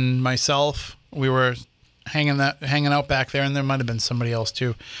Wesley and myself. We were hanging out back there, and there might have been somebody else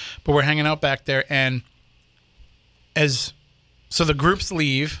too, but we're hanging out back there, and so the groups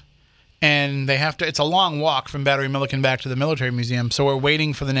leave, and they have to. It's a long walk from Battery Milliken back to the military museum, so we're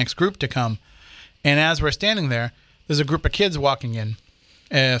waiting for the next group to come, and as we're standing there, there's a group of kids walking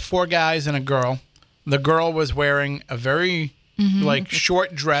in, 4 guys and a girl. The girl was wearing a very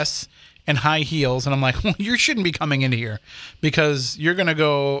short dress and high heels, and I'm like, well, you shouldn't be coming into here because you're gonna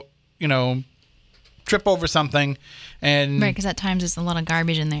go, trip over something, and Right, because at times there's a lot of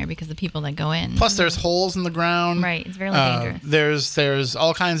garbage in there because the people that go in. plus there's holes in the ground. Right, it's very dangerous. There's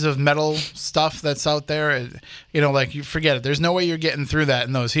all kinds of metal stuff that's out there. Like you forget it. There's no way you're getting through that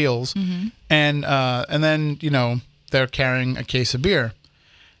in those heels. And then they're carrying a case of beer.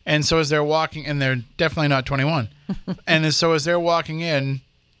 And so as they're walking, and they're definitely not 21. And so as they're walking in,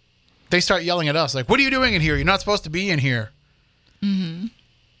 they start yelling at us like, "What are you doing in here? You're not supposed to be in here."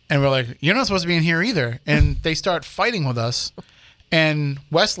 And we're like, "You're not supposed to be in here either." And they start fighting with us. And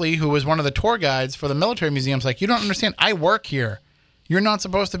Wesley, who was one of the tour guides for the military museum's like, "You don't understand. I work here. You're not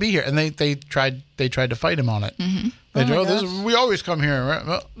supposed to be here." And they tried to fight him on it. They we always come here, right?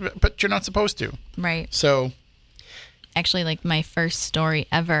 Well, but you're not supposed to. Right. So Actually, like my first story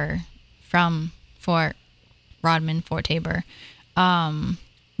ever from Fort Rodman, Fort Tabor,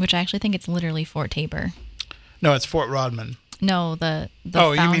 which I actually think it's literally Fort Tabor. no, it's Fort Rodman. No, the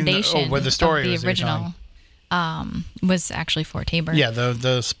Oh, you mean foundation where the story of was the that you're original was actually Fort Tabor. Yeah,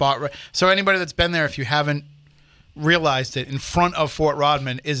 the spot. So anybody that's been there, if you haven't realized it, in front of Fort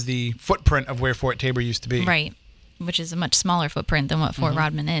Rodman is the footprint of where Fort Tabor used to be. Right, which is a much smaller footprint than what Fort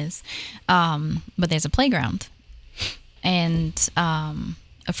Rodman is. But there's a playground. And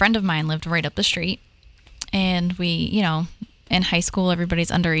a friend of mine lived right up the street. And we, in high school, everybody's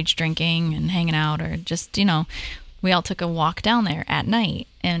underage drinking and hanging out, or just, we all took a walk down there at night.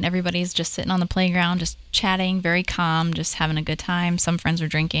 And everybody's just sitting on the playground, just chatting, very calm, just having a good time. Some friends were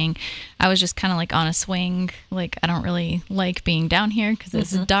drinking. I was just kind of like on a swing. Like, I don't really like being down here because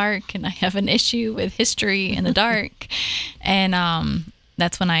it's dark and I have an issue with history in the dark. And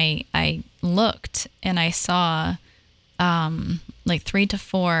that's when I looked and I saw like 3 to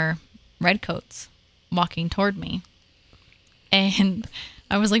 4 redcoats walking toward me. And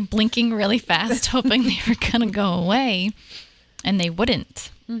I was like blinking really fast, hoping they were going to go away. And they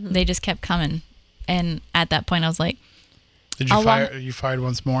wouldn't. They just kept coming. And at that point, I was like, Did you fire? You fired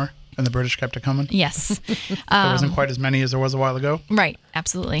once more, and the British kept it coming. yes. There wasn't quite as many as there was a while ago. Right.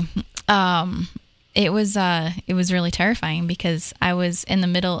 Absolutely. It was really terrifying because I was in the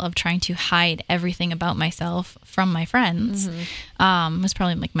middle of trying to hide everything about myself from my friends. It was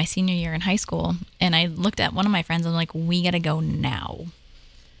probably like my senior year in high school. And I looked at one of my friends and I'm like, we got to go now.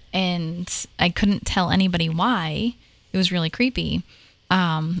 And I couldn't tell anybody why. It was really creepy.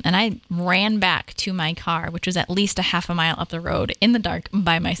 And I ran back to my car, which was at least a half a mile up the road in the dark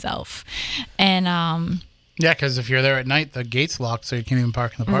by myself. And Yeah, because if you're there at night, the gate's locked, so you can't even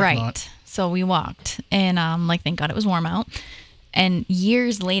park in the parking lot. So we walked, and thank God it was warm out. And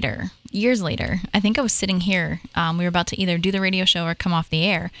years later, I think I was sitting here. We were about to either do the radio show or come off the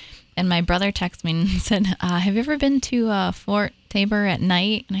air. And my brother texted me and said, have you ever been to Fort Tabor at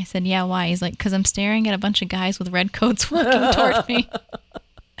night? And I said, yeah, why? He's like, because I'm staring at a bunch of guys with red coats walking toward me.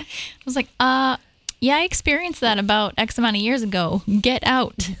 I was like, yeah, I experienced that about X amount of years ago. Get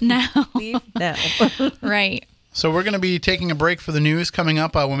out now. Leave now. Right. So we're going to be taking a break for the news coming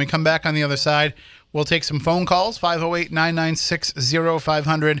up. When we come back on the other side, we'll take some phone calls,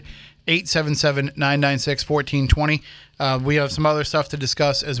 508-996-0500, 877-996-1420. We have some other stuff to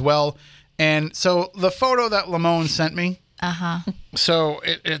discuss as well. And so the photo that Lamone sent me, so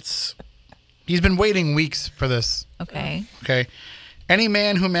he's been waiting weeks for this. Okay. Okay. Any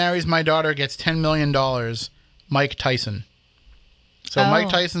man who marries my daughter gets $10 million, Mike Tyson. So Mike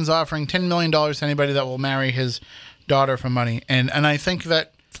Tyson's offering $10 million to anybody that will marry his daughter for money. And I think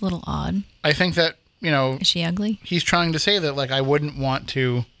that... It's a little odd. I think that, Is she ugly? He's trying to say that, like, I wouldn't want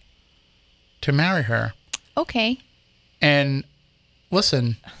to marry her. Okay. And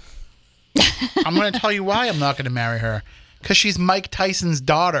listen, I'm going to tell you why I'm not going to marry her. Because she's Mike Tyson's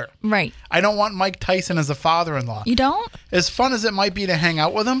daughter. Right. I don't want Mike Tyson as a father-in-law. You don't? As fun as it might be to hang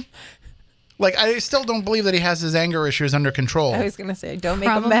out with him, like, I still don't believe that he has his anger issues under control. I was going to say, don't make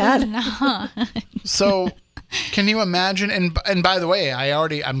Probably him mad. not. So, can you imagine? And by the way,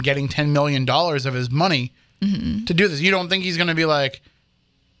 I'm getting $10 million of his money to do this. You don't think he's going to be like,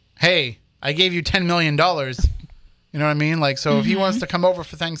 hey, I gave you $10 million. You know what I mean? Like, so if he wants to come over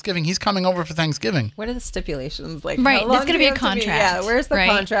for Thanksgiving, he's coming over for Thanksgiving. What are the stipulations? Like, Right, how there's long gonna do be you a have to contract, where's the right?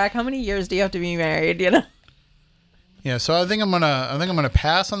 contract? How many years do you have to be married? You know. Yeah, so I think I'm gonna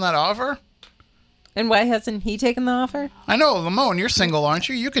pass on that offer. And why hasn't he taken the offer? I know, Lamone, you're single, aren't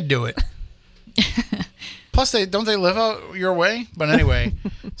you? You could do it. Plus, don't they live out your way? But anyway,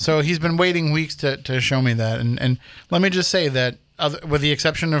 so he's been waiting weeks to show me that, and let me just say that, with the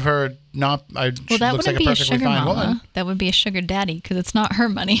exception of her, she That looks wouldn't like a be a perfectly sugar fine mama. woman. That would be a sugar daddy because it's not her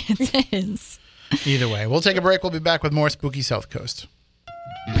money; it's his. Either way, we'll take a break. We'll be back with more Spooky South Coast.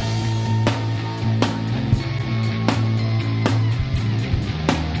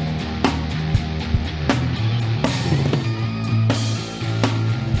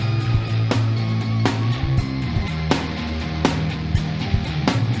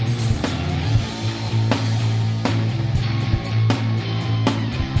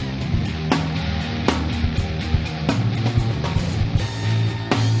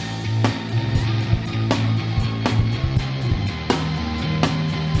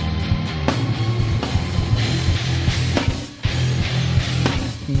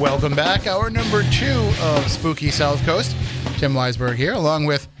 Welcome back. Hour number 2 of Spooky South Coast. Tim Weisberg here, along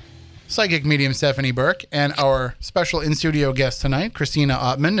with psychic medium Stephanie Burke and our special in-studio guest tonight, Christina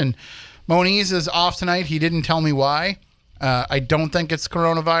Ottman. And Moniz is off tonight. He didn't tell me why. I don't think it's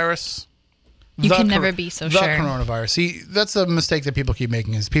coronavirus. You can never be so sure. The coronavirus. See, that's a mistake that people keep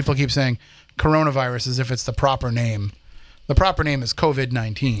making, is people keep saying coronavirus as if it's the proper name. The proper name is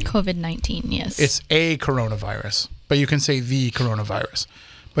COVID-19. COVID-19, yes. It's a coronavirus, but you can say the coronavirus,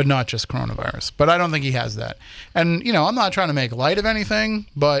 but not just coronavirus. But I don't think he has that. And, I'm not trying to make light of anything,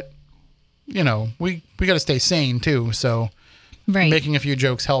 but, we got to stay sane too. So right. Making a few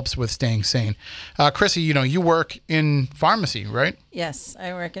jokes helps with staying sane. Chrissy, you work in pharmacy, right? Yes,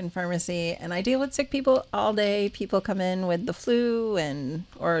 I work in pharmacy and I deal with sick people all day. People come in with the flu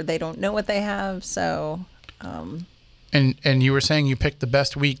or they don't know what they have. So, And you were saying you picked the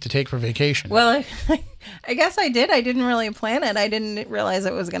best week to take for vacation. Well, I guess I did. I didn't really plan it. I didn't realize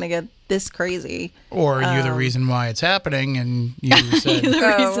it was going to get this crazy. Or you're the reason why it's happening, and you said...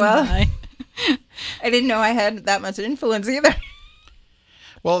 why. I didn't know I had that much influence either.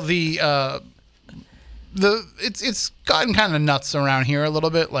 Well, it's gotten kind of nuts around here a little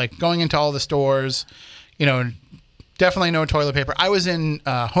bit, like going into all the stores, definitely no toilet paper. I was in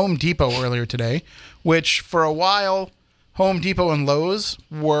Home Depot earlier today, which for a while... Home Depot and Lowe's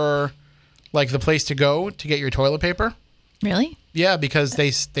were like the place to go to get your toilet paper. Really? Yeah, because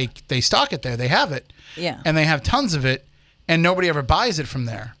they stock it there. They have it. Yeah. And they have tons of it, and nobody ever buys it from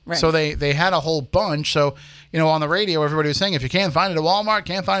there. Right. So they had a whole bunch. So, on the radio, everybody was saying, if you can't find it at Walmart,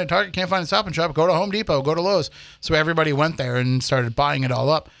 can't find it at Target, can't find it at Stop and Shop, go to Home Depot, go to Lowe's. So everybody went there and started buying it all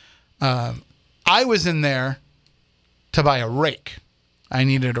up. I was in there to buy a rake. I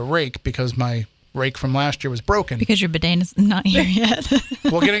needed a rake because my rake from last year was broken. Because your bidet is not here yet.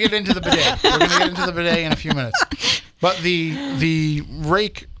 We're going to get into the bidet. We're going to get into the bidet in a few minutes. But the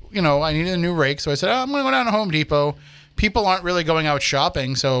rake, I needed a new rake. So I said, I'm going to go down to Home Depot. People aren't really going out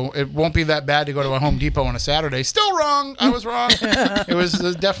shopping, so it won't be that bad to go to a Home Depot on a Saturday. Still wrong. I was wrong. There's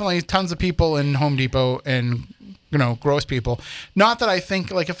definitely tons of people in Home Depot and gross people. Not that I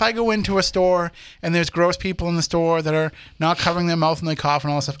think, like, if I go into a store and there's gross people in the store that are not covering their mouth and they cough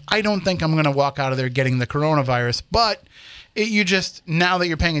and all that stuff, I don't think I'm going to walk out of there getting the coronavirus. But now that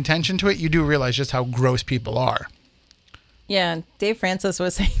you're paying attention to it, you do realize just how gross people are. Yeah, Dave Francis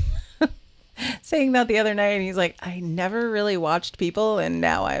was saying saying that the other night, and he's like, I never really watched people, and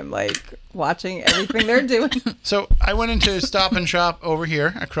now I'm like watching everything they're doing. So I went into Stop and Shop over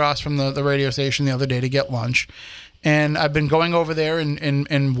here across from the radio station the other day to get lunch. And I've been going over there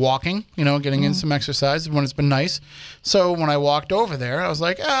and walking, getting in some exercise when it's been nice. So when I walked over there, I was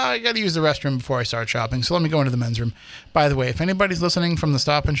like, I got to use the restroom before I start shopping. So let me go into the men's room. By the way, if anybody's listening from the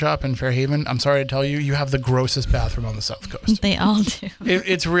Stop and Shop in Fairhaven, I'm sorry to tell you, you have the grossest bathroom on the South Coast. They all do.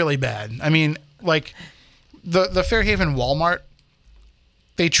 It's really bad. I mean, like the Fairhaven Walmart,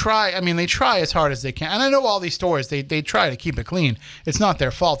 they try as hard as they can. And I know all these stores, they try to keep it clean. It's not their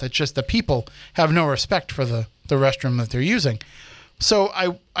fault. It's just the people have no respect for the restroom that they're using. So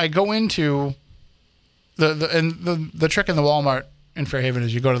I go into the trick in the Walmart in Fairhaven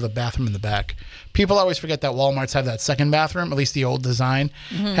is you go to the bathroom in the back. People always forget that Walmarts have that second bathroom, at least the old design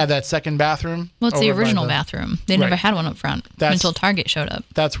had that second bathroom. Well, it's the original bathroom. They never had one up front until Target showed up.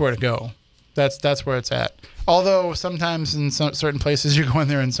 That's where to go. That's where it's at. Although sometimes in certain places you go in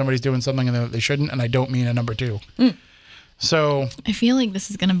there and somebody's doing something and they shouldn't, and I don't mean a number two. So I feel like this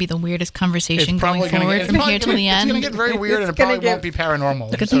is going to be the weirdest conversation going forward from here till the end. It's going to get very weird, and it probably won't be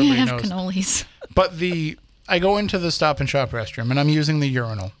paranormal. Good thing I have cannolis. But I go into the Stop and Shop restroom, and I'm using the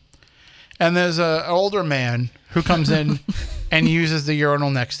urinal. And there's an older man who comes in and uses the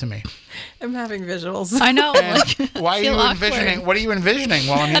urinal next to me. I'm having visuals. I know. Why are you envisioning? What are you envisioning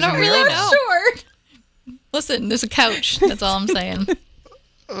while I'm using the urinal? I don't really know. Sure. Listen, there's a couch. That's all I'm saying.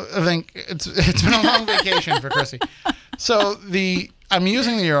 I think it's been a long vacation for Chrissy. So I'm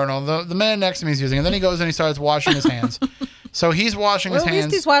using the urinal. The man next to me is using it. Then he goes and he starts washing his hands. So he's washing his hands. At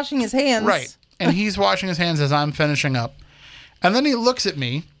least he's washing his hands. Right. And he's washing his hands as I'm finishing up. And then he looks at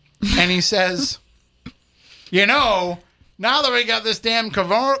me and he says, now that we got this damn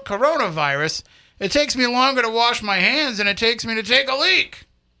coronavirus, it takes me longer to wash my hands than it takes me to take a leak.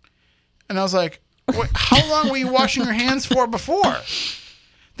 And I was like, how long were you washing your hands for before?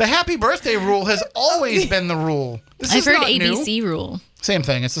 The happy birthday rule has always been the rule. I've heard ABC rule. Same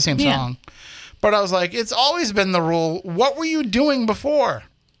thing. It's the same song. But I was like, it's always been the rule. What were you doing before?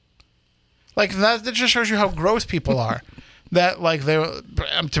 Like, that just shows you how gross people are. That,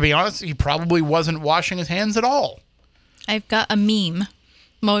 to be honest, he probably wasn't washing his hands at all. I've got a meme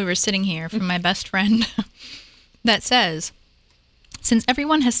while we were sitting here from my best friend that says, since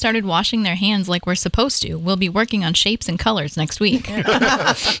everyone has started washing their hands like we're supposed to, we'll be working on shapes and colors next week.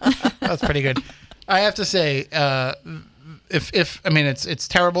 That's pretty good. I have to say, it's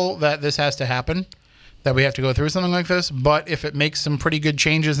terrible that this has to happen, that we have to go through something like this. But if it makes some pretty good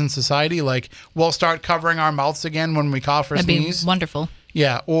changes in society, like we'll start covering our mouths again when we cough or sneeze. That'd be wonderful.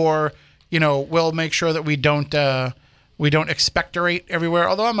 Yeah, or we'll make sure that we don't expectorate everywhere.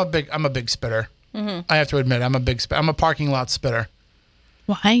 Although I'm a big spitter. Mm-hmm. I have to admit, I'm a parking lot spitter.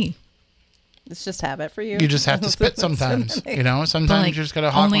 Why? It's just habit for you. You just have to spit sometimes. Sometimes you just got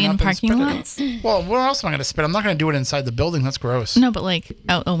to hawk only one in up parking and lots. It. Well, where else am I going to spit? I'm not going to do it inside the building. That's gross. No, but like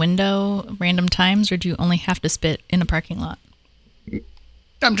out a window, random times, or do you only have to spit in a parking lot?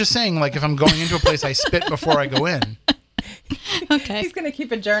 I'm just saying, like, if I'm going into a place, I spit before I go in. Okay. He's going to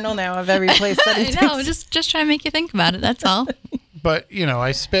keep a journal now of every place that he takes. No, just trying to make you think about it. That's all. But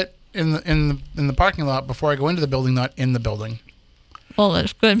I spit in the parking lot before I go into the building, not in the building. Well,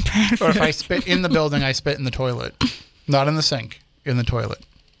 that's good. Or if I spit in the building, I spit in the toilet. Not in the sink, in the toilet.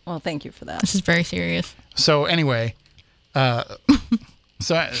 Well, thank you for that. This is very serious. So anyway, so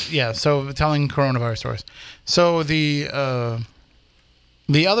telling coronavirus stories. So the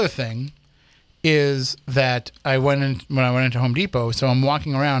other thing is that when I went into Home Depot, so I'm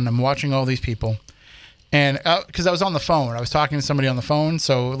walking around, I'm watching all these people. And because I was on the phone, I was talking to somebody on the phone.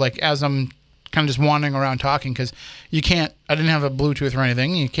 So like as I'm kind of just wandering around talking, because I didn't have a Bluetooth or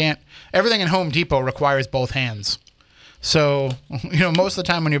anything. Everything in Home Depot requires both hands. So, most of the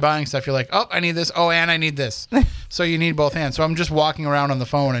time when you're buying stuff, you're like, oh, I need this. Oh, and I need this. So you need both hands. So I'm just walking around on the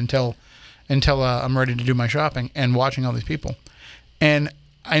phone until I'm ready to do my shopping and watching all these people. And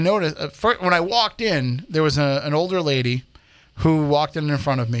I noticed when I walked in, there was an older lady who walked in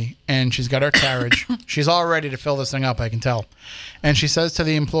front of me, and she's got her carriage. She's all ready to fill this thing up, I can tell. And she says to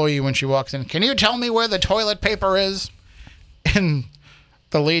the employee when she walks in, "Can you tell me where the toilet paper is?" And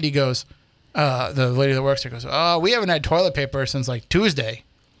the lady goes, the lady that works there goes, "Oh, we haven't had toilet paper since like Tuesday."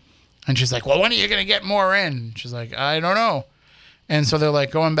 And she's like, "Well, when are you going to get more in?" She's like, "I don't know." And so they're like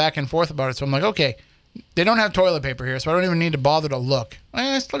going back and forth about it. So I'm like, okay, they don't have toilet paper here, so I don't even need to bother to look.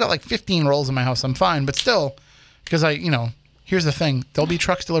 I still got like 15 rolls in my house. I'm fine. But still, because here's the thing. There'll be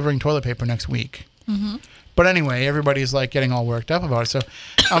trucks delivering toilet paper next week. Mm-hmm. But anyway, everybody's like getting all worked up about it. So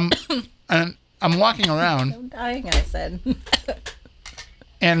and I'm walking around. I'm dying, I said.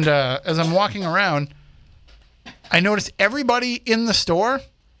 And as I'm walking around, I noticed everybody in the store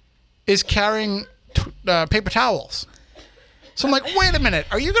is carrying paper towels. So I'm like, wait a minute.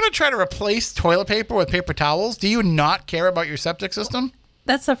 Are you going to try to replace toilet paper with paper towels? Do you not care about your septic system?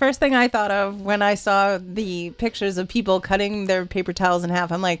 That's the first thing I thought of when I saw the pictures of people cutting their paper towels in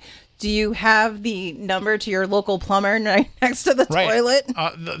half. I'm like, do you have the number to your local plumber right next to the toilet?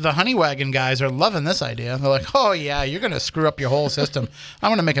 The Honey Wagon guys are loving this idea. They're like, oh, yeah, you're going to screw up your whole system. I'm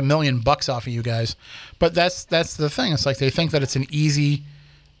going to make $1 million off of you guys. But that's the thing. It's like they think that it's an easy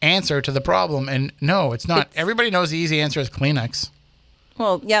answer to the problem. And no, it's not. Everybody knows the easy answer is Kleenex.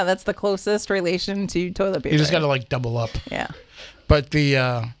 Well, yeah, that's the closest relation to toilet paper. You just got to like double up. Yeah. But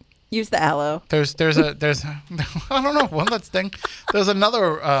the use the aloe. There's I don't know, one last thing. There's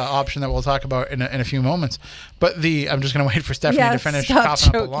another option that we'll talk about in a few moments. But I'm just gonna wait for Stephanie to finish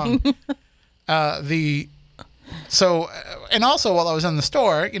coughing up along. And also while I was in the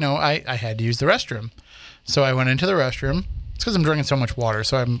store, I had to use the restroom, so I went into the restroom. It's because I'm drinking so much water,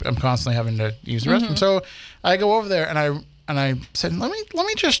 so I'm constantly having to use the restroom. So I go over there and I said, let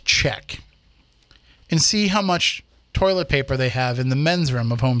me just check and see how much toilet paper they have in the men's room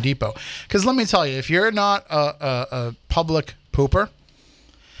of Home Depot. Because let me tell you, if you're not a public pooper,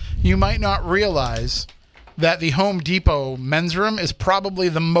 you might not realize that the Home Depot men's room is probably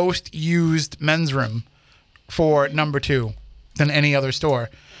the most used men's room for number 2 than any other store.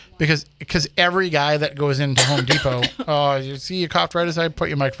 Because every guy that goes into Home Depot, you see you coughed right as I put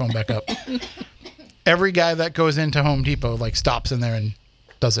your microphone back up. Every guy that goes into Home Depot like stops in there and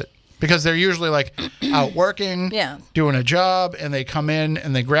does it. Because they're usually like out working, doing a job, and they come in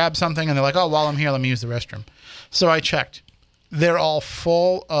and they grab something and they're like, oh, while I'm here, let me use the restroom. So I checked. They're all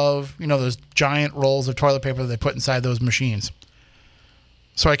full of, those giant rolls of toilet paper that they put inside those machines.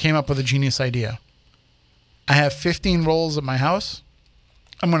 So I came up with a genius idea. I have 15 rolls at my house.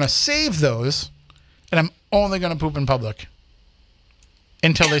 I'm going to save those, and I'm only going to poop in public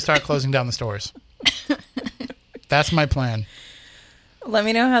until they start closing down the stores. That's my plan. Let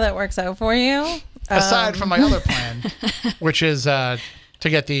me know how that works out for you. Aside from my other plan, which is to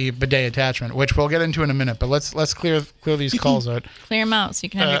get the bidet attachment, which we'll get into in a minute. But let's clear these calls out. Clear them out so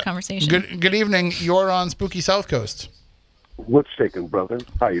you can have your conversation. Good evening. You're on Spooky South Coast. What's shaking, brother?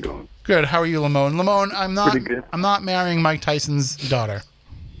 How you doing? Good. How are you, Lamone? Lamone, Pretty good. I'm not marrying Mike Tyson's daughter.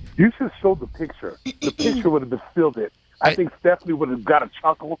 You should show the picture. The picture would have distilled it. I think Stephanie would have got a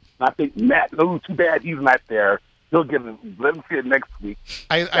chuckle. And I think Matt, too bad he's not there. He'll get it. Let him see it next week.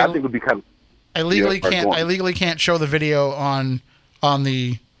 I think it would be kind of. I legally can't show the video on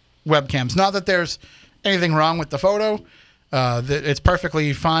the webcams. Not that there's anything wrong with the photo. It's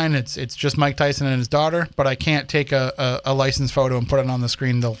perfectly fine. It's just Mike Tyson and his daughter. But I can't take a licensed photo and put it on the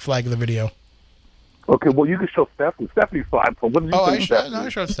screen. They'll flag the video. Okay, well you can show Stephanie. Stephanie's fine. So what did you think? I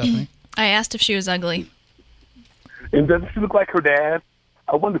showed Stephanie. I asked if she was ugly. And doesn't she look like her dad?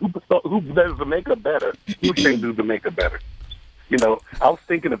 I wonder who does the makeup better. Who can do the makeup better? I was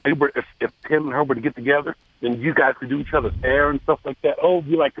thinking if Tim and her were to get together, then you guys could do each other's hair and stuff like that. Oh,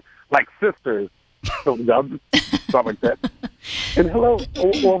 be like sisters. So stuff like that. And hello,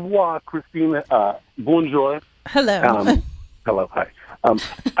 au revoir, Christina. Bonjour. Hello. Hello, hi.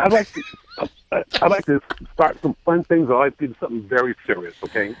 I'd like to start some fun things. I'd like to do something very serious.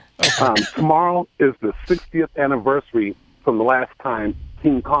 Okay. Tomorrow is the 60th anniversary from the last time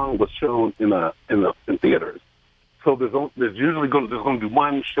King Kong was shown in theaters. So there's usually going to be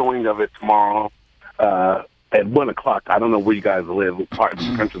one showing of it tomorrow at 1:00. I don't know where you guys live, what part of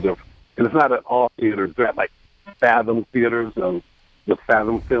the country live. And it's not at all theaters. They're at like Fathom theaters with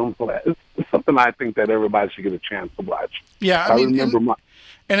Fathom films. So it's something I think that everybody should get a chance to watch. Yeah, I remember.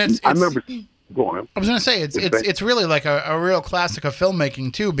 I remember. Go on. I was going to say it's really like a real classic of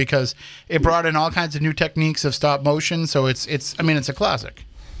filmmaking too, because it brought in all kinds of new techniques of stop motion. So it's a classic.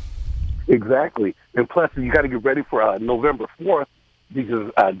 Exactly, and plus you got to get ready for November 4th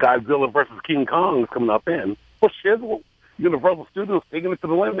because Godzilla versus King Kong is coming up in. Well, Universal Studios taking it to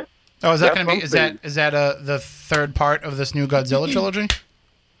the limit. Oh, is that going to be? Is that the third part of this new Godzilla trilogy?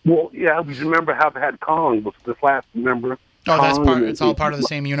 Well, yeah. We remember how they had Kong was this last. Remember? Oh, that's part. It's all part of the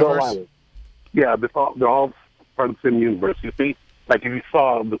same universe. Yeah, they're all part of the same universe. You see, like if you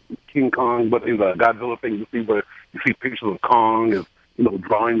saw the King Kong, but in the Godzilla thing, you see where you see pictures of Kong as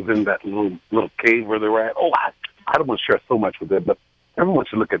drawings in that little cave where they were at. Oh, I don't want to share so much with it, but everyone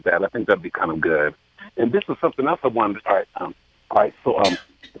should look at that. I think that'd be kind of good. And this is something else I wanted. All right.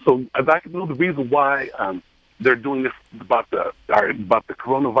 So I'd like to know the reason why they're doing this about the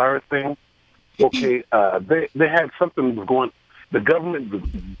coronavirus thing. Okay, they had something going. the government,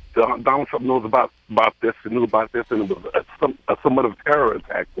 Donald Trump knows about this and knew about this, and it was somewhat of a terror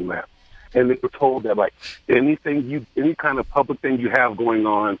attack from that. And they were told that like any kind of public thing you have going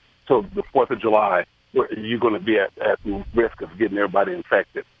on till the 4th of July, you're going to be at risk of getting everybody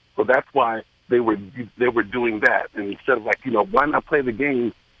infected. So that's why they were doing that. And instead of like, why not play the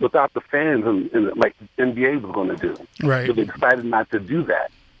game without the fans and like NBA was going to do? Right. So they decided not to do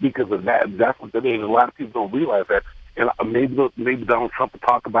that because of that. That's what they did. A lot of people don't realize that. And maybe Donald Trump will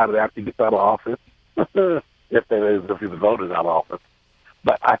talk about it after he gets out of office, if he's voted out of office.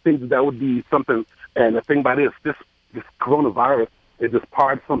 But I think that would be something. And the thing about it is, this coronavirus is just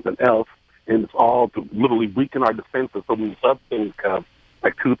part of something else, and it's all to literally weaken our defenses. So when these other things come,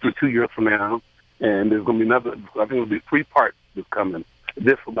 like 2 years from now, and there's going to be another. I think it'll be 3 parts that's coming.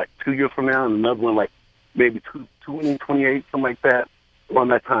 This like 2 years from now, and another one like maybe 2028, something like that. Around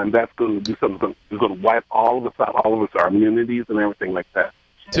that time, that's going to do something. It's going to wipe all of us out, all of us, our immunities and everything like that.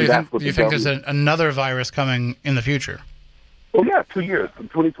 So you think there's another virus coming in the future? Oh yeah, 2 years,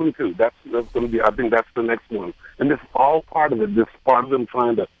 2022. That's going to be. I think that's the next one. And this is all part of it. This is part of them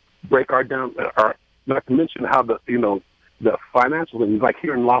trying to break our down. Not to mention how the financial things, like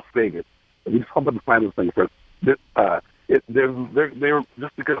here in Las Vegas. We just talk about the financial thing first. They're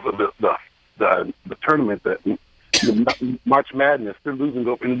just because of the tournament that. The March Madness, they're losing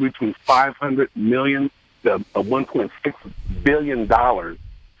in between $500 million to $1.6 billion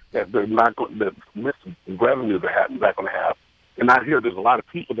that they're not going. The missing revenue they're not going to have. And out here, there's a lot of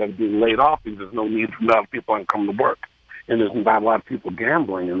people that are being laid off because there's no need for a lot of people to come to work, and there's not a lot of people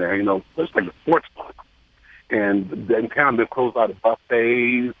gambling in there. It's like the sports book. And in town, they've closed out of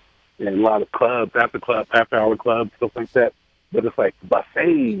buffets and a lot of clubs, after-hour clubs, stuff like that. But it's like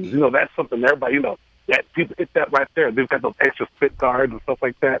buffets. That's something everybody. That people hit that right there. They've got those extra spit guards and stuff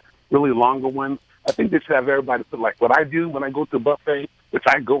like that, really longer ones. I think they should have everybody put like what I do when I go to a buffet, which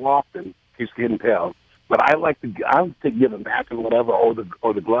I go often, in case you can tell. But I like to get a napkin or whatever, or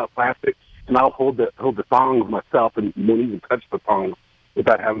the glove plastic, and I'll hold the thongs myself and won't even touch the thongs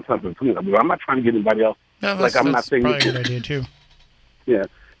without having something between them. I'm not trying to get anybody else. No, I'm not saying probably a good idea too. Yeah,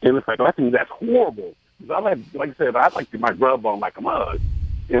 and it's like I think that's horrible. I like I said, I like to get my grub on like a mug.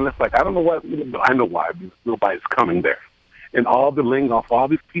 And it's like, I don't know what, I know why, because nobody's coming there. And all the laying off all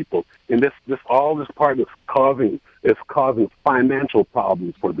these people, and all this part is causing financial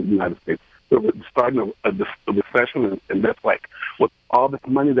problems for the United States. So we're starting a recession, and that's like, with all this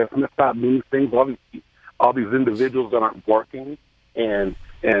money that's going to stop doing things, all these individuals that aren't working, and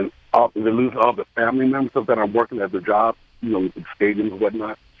they're losing all the family members that are working at their jobs, with the stadiums and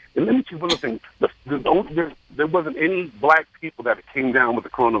whatnot. And let me tell you one other thing. There wasn't any black people that came down with the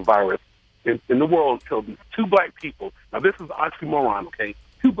coronavirus in the world until these 2 black people. Now, this is oxymoron, okay?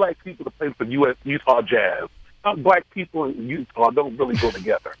 2 black people that played for Utah Jazz. Black people in Utah don't really go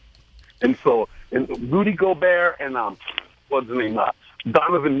together. And Rudy Gobert and, what's his name,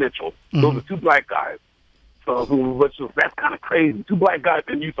 Donovan Mitchell. Those are 2 black guys. So that's kind of crazy. 2 black guys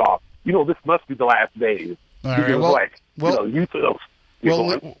in Utah. This must be the last days. All right, Utah.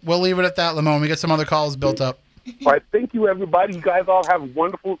 We'll leave it at that, Lamone. We got some other calls built up. All right, thank you, everybody. You guys all have a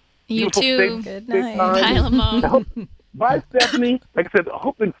wonderful, you too. Safe, Good safe night. Bye, Lamone. Bye, Stephanie. Like I said, I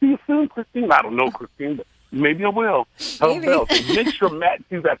hope to see you soon, Christine. I don't know, Christine, but maybe I will. Maybe. Make sure Matt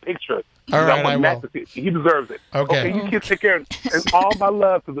sees that picture. All right, I want Matt will. to see it. He deserves it. Okay. You kids take care. And all my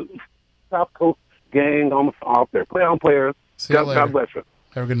love to the South Coast gang out there. Play on, players. See you later. God bless you.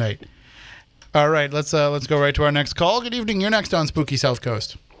 Have a good night. All right, let's go right to our next call. Good evening. You're next on Spooky South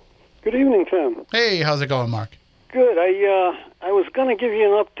Coast. Good evening, Tim. Hey, how's it going, Mark? Good. I was going to give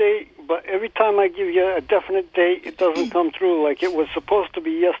you an update, but every time I give you a definite date, it doesn't come through like it was supposed to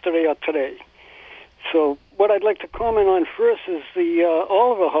be yesterday or today. So what I'd like to comment on first is the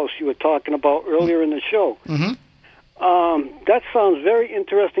Oliver House you were talking about earlier in the show. Mm-hmm. That sounds very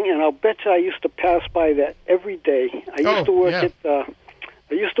interesting, and I'll bet you I used to pass by that every day. I used to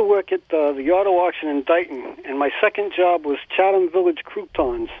work at the auto auction in Dighton, and my second job was Chatham Village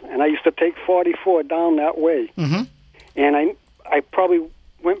Croutons, and I used to take 44 down that way. Mm-hmm. And I probably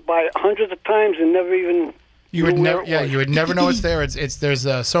went by hundreds of times and never even you would never know it's there.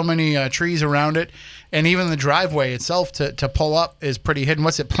 There's so many trees around it, and even the driveway itself to pull up is pretty hidden.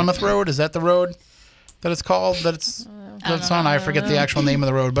 What's it, Plymouth Road? Is that the road that it's called? That's on. I forget the actual name of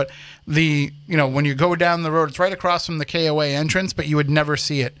the road, but when you go down the road, it's right across from the KOA entrance, but you would never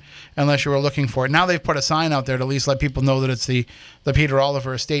see it unless you were looking for it. Now they've put a sign out there to at least let people know that it's the Peter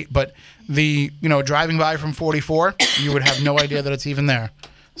Oliver estate, but driving by from 44, you would have no idea that it's even there.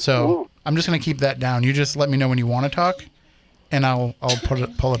 So I'm just going to keep that down. You just let me know when you want to talk, and I'll pull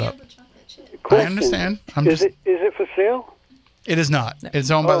it up. Question. I understand. Is it for sale? It is not. It's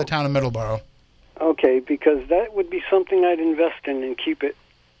owned by Oh. the town of Middleborough. Okay, because that would be something I'd invest in and keep it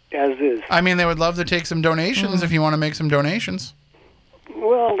as is. I mean, they would love to take some donations if you want to make some donations.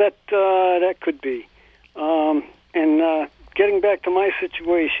 Well, that could be. And getting back to my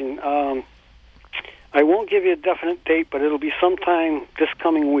situation, I won't give you a definite date, but it'll be sometime this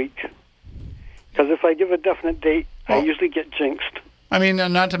coming week. Because if I give a definite date, I Well- usually get jinxed. I mean,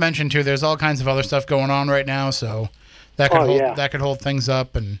 not to mention too, there's all kinds of other stuff going on right now, so that could that could hold things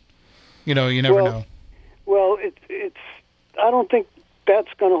up, and you never know. Well, it's. I don't think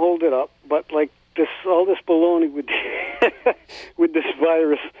that's going to hold it up. But like all this baloney with with this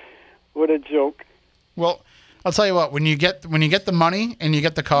virus, what a joke. Well, I'll tell you what. When you get the money and you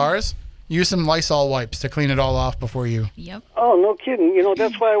get the cars, use some Lysol wipes to clean it all off before you. Yep. Oh, no kidding.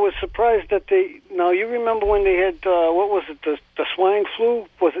 That's why I was surprised that they. Now you remember when they had what was it? The swine flu?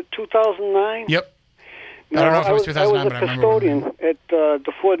 Was it 2009? Yep. I don't know if it was 2009, but I I was a remember. custodian at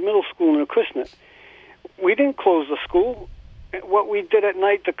the Ford Middle School in Acushnet. We didn't close the school. What we did at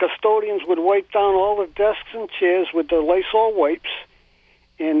night, the custodians would wipe down all the desks and chairs with the Lysol wipes,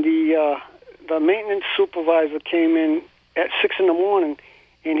 and the maintenance supervisor came in at 6 a.m,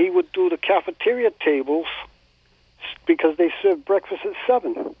 and he would do the cafeteria tables because they served breakfast at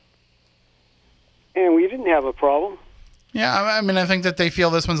 7, and we didn't have a problem. Yeah, I mean, I think that they feel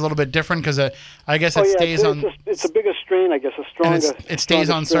this one's a little bit different because I guess it stays on. It's a bigger strain, I guess, a stronger. And it stays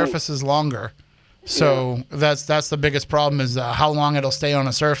stronger on strain. surfaces longer. So that's the biggest problem is how long it'll stay on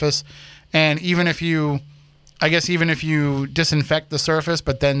a surface. And even if you disinfect the surface,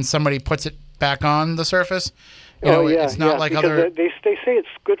 but then somebody puts it back on the surface, it's not like because other. They say it's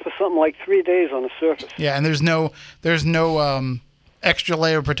good for something like 3 days on the surface. Yeah, and there's no extra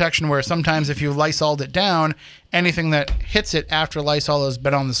layer of protection where sometimes if you Lysoled it down, anything that hits it after Lysol has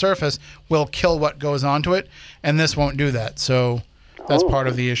been on the surface will kill what goes onto it, and this won't do that. So that's part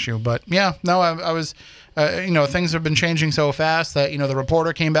of the issue. But yeah, no, I was, things have been changing so fast that, the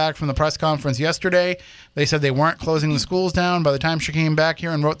reporter came back from the press conference yesterday. They said they weren't closing the schools down. By the time she came back here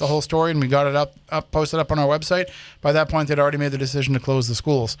and wrote the whole story and we got it posted up on our website, by that point they'd already made the decision to close the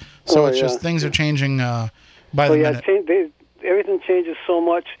schools. So just things are changing by the minute. Everything changes so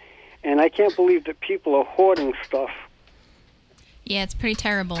much, and I can't believe that people are hoarding stuff. Yeah, it's pretty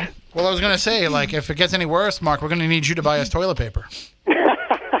terrible. Well, I was going to say, like, if it gets any worse, Mark, we're going to need you to buy us toilet paper.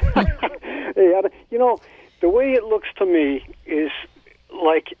 The way it looks to me is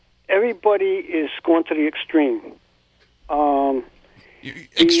like everybody is going to the extreme.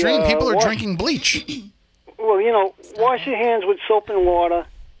 Extreme. People are drinking bleach. Well, wash your hands with soap and water,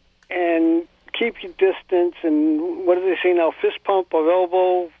 and keep your distance. And what do they say now? Fist pump or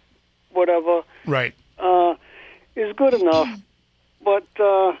elbow, whatever. Right. Is good enough. But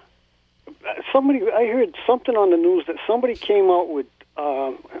I heard something on the news that somebody came out with.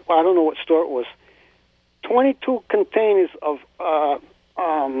 I don't know what store it was. 22 containers of the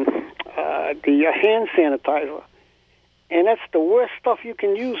hand sanitizer, and that's the worst stuff you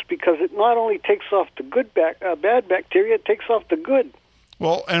can use because it not only takes off the bad bacteria, it takes off the good.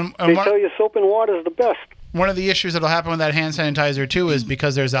 Well, and they tell you soap and water is the best. One of the issues that'll happen with that hand sanitizer too is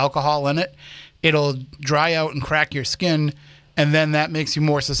because there's alcohol in it, it'll dry out and crack your skin. And then that makes you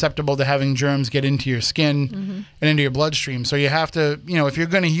more susceptible to having germs get into your skin and into your bloodstream. So you have to, if you're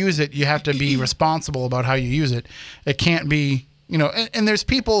going to use it, you have to be responsible about how you use it. It can't be, and there's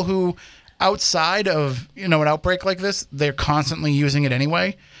people who outside of, an outbreak like this, they're constantly using it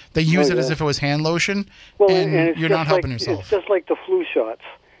anyway. They use it as if it was hand lotion, and you're not helping yourself. It's just like the flu shots.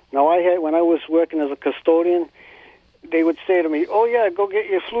 Now, when I was working as a custodian, they would say to me, "Oh, yeah, go get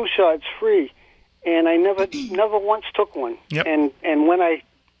your flu shot. It's free." And I never once took one. Yep. And when I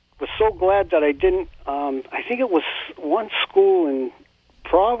was so glad that I didn't, I think it was one school in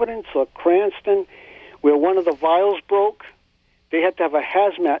Providence or Cranston where one of the vials broke. They had to have a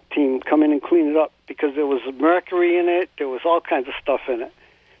hazmat team come in and clean it up because there was mercury in it. There was all kinds of stuff in it.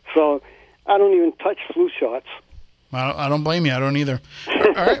 So I don't even touch flu shots. I don't blame you. I don't either.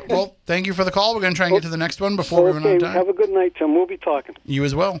 All right. Well, thank you for the call. We're going to try and get to the next one before we run out of time. Have a good night, Tim. We'll be talking. You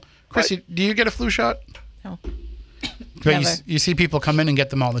as well. Chrissy, do you get a flu shot? No. But you see people come in and get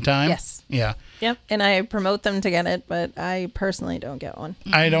them all the time? Yes. Yeah. Yep. And I promote them to get it, but I personally don't get one.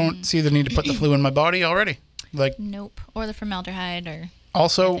 I don't see the need to put the flu in my body already. Nope. Or the formaldehyde or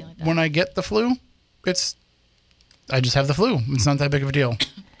Also, anything like that. when I get the flu, I just have the flu. It's not that big of a deal.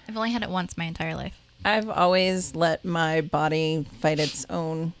 I've only had it once my entire life. I've always let my body fight its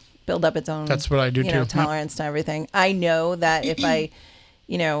own, build up its own. That's what I do too. Tolerance to everything. I know that if I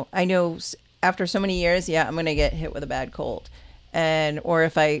after so many years, I'm going to get hit with a bad cold. Or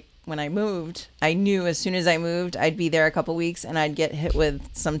if I when I moved, I knew as soon as I moved, I'd be there a couple weeks and I'd get hit with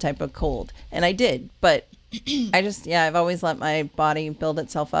some type of cold. And I did. But I've always let my body build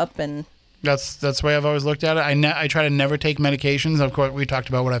itself up. And That's the way I've always looked at it. I try to never take medications. Of course, we talked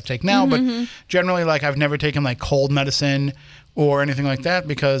about what I've taken now, but generally, like, I've never taken like cold medicine or anything like that,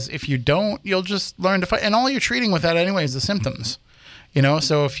 because if you don't, you'll just learn to fight. And all you're treating with that anyway is the symptoms, you know.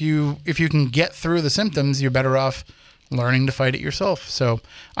 So if you can get through the symptoms, you're better off learning to fight it yourself. So,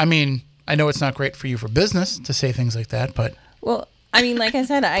 I mean, I know it's not great for you for business to say things like that, but well, I mean, like I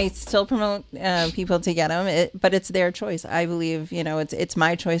said, I still promote people to get them, but it's their choice. I believe, you know, it's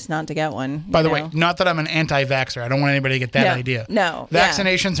my choice not to get one. By the way, not that I'm an anti-vaxxer. I don't want anybody to get that idea. No.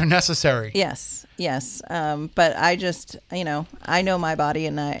 Vaccinations are necessary. Yes. But I just, you know, I know my body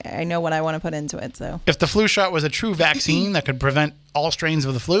and I know what I want to put into it. So If the flu shot was a true vaccine that could prevent all strains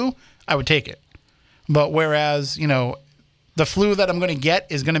of the flu, I would take it. But whereas, you know, the flu that I'm going to get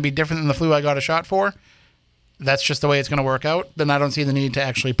is going to be different than the flu I got a shot for, that's just the way it's going to work out, then I don't see the need to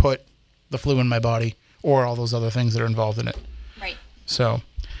actually put the flu in my body or all those other things that are involved in it. Right. So,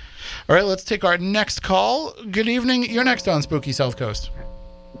 all right, let's take our next call. Good evening. You're next on Spooky South Coast.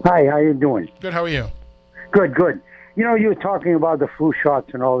 Hi, how you doing? Good. How are you? Good. You know, you were talking about the flu shots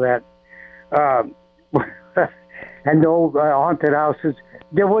and all that, and the old haunted houses.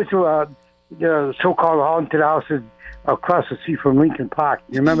 There was the so-called haunted houses across the street from Lincoln Park.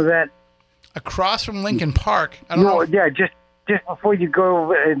 You remember that? Across from Lincoln Park. I don't know. Yeah, just before you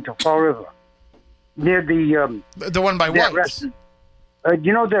go into Fall River, near The one by White's. restaurant.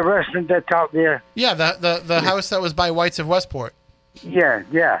 You know the restaurant that's out there? Yeah, the house that was by White's of Westport. Yeah.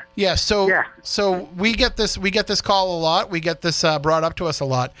 Yeah, so we get this call a lot. We get this brought up to us a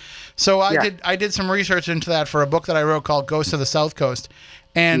lot. So I did some research into that for a book that I wrote called Ghosts of the South Coast.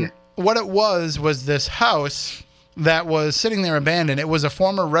 And what it was this house that was sitting there abandoned. It was a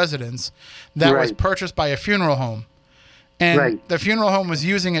former residence that was purchased by a funeral home. And the funeral home was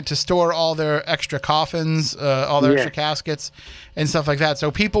using it to store all their extra coffins, all their extra caskets and stuff like that.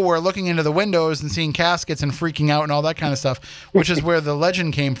 So people were looking into the windows and seeing caskets and freaking out and all that kind of stuff, which is where the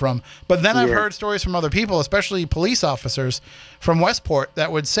legend came from. But then I've heard stories from other people, especially police officers from Westport,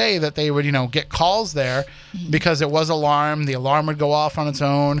 that would say that they would, you know, get calls there because it was alarmed. The alarm would go off on its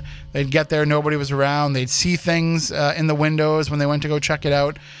own. They'd get there, nobody was around. They'd see things in the windows when they went to go check it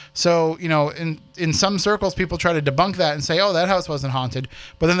out. So, you know, in some circles, people try to debunk that and say, oh, that house wasn't haunted.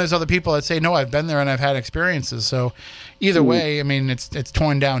 But then there's other people that say, no, I've been there and I've had experiences. So either way, I mean, it's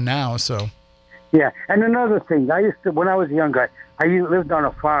torn down now. So. Yeah. And another thing, when I was younger, I lived on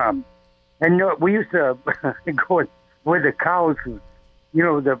a farm. And we used to go where the cows, you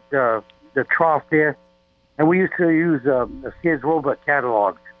know, the trough there. And we used to use the Sears Roebuck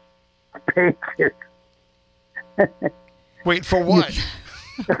catalog. Painted. Wait, for what?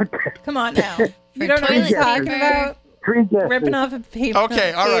 come on now. You don't know what you're talking about? Ripping off a paper.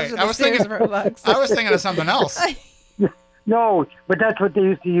 Okay, all right. I was thinking of something else. No, but that's what they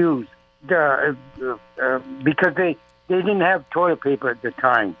used to use. Because they didn't have toilet paper at the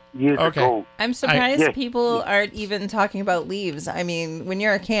time years ago. I'm surprised people aren't even talking about leaves. I mean, when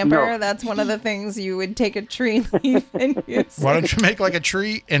you're a camper, that's one of the things you would take a tree leaf and use. Why don't you make like a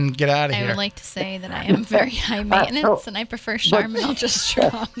tree and get out of here? I would like to say that I am very high maintenance and I prefer Charmin Ultra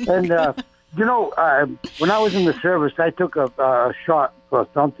Strong. And, you know, when I was in the service, I took a shot for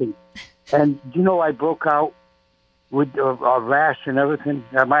something. And, you know, I broke out with a rash and everything.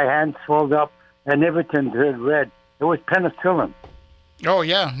 My hands swelled up and everything turned red. It was penicillin. Oh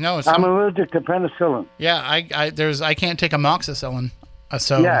yeah, no. I'm allergic to penicillin. Yeah, I can't take amoxicillin.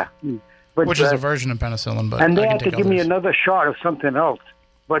 So yeah, which is a version of penicillin, but and they I can had to take give me others. another shot of something else.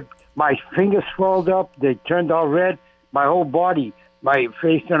 But my fingers swelled up. They turned all red. My whole body, my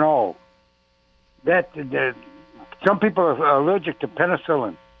face and all. Some people are allergic to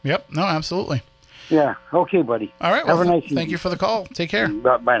penicillin. Yep. No, absolutely. Yeah. Okay, buddy. All right. Have Well, a nice evening. thank you for the call. Take care.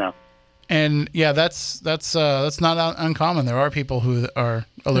 Bye now. And yeah, that's not uncommon. There are people who are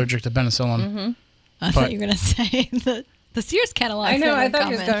allergic to penicillin. I thought you were going to say the Sears catalog. I know. I thought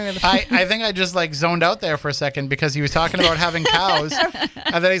he was going with I think I just like zoned out there for a second because he was talking about having cows,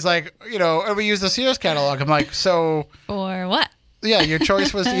 and then he's like, you know, we use the Sears catalog. I'm like, so For what? yeah, your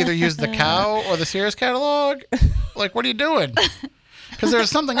choice was to either use the cow or the Sears catalog. Like, what are you doing? Because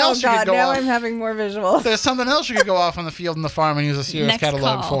there's something Oh else you could God! go Now off. I'm having more visuals. There's something else you could go off on the field and the farm and use a Sears Next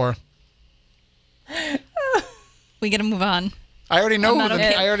catalog call. for. We got to move on. I already know. Not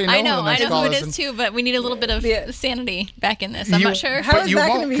okay. I already know. I know who the next who call it is. is too, but we need a little bit of sanity back in this. I'm not sure. How But is you that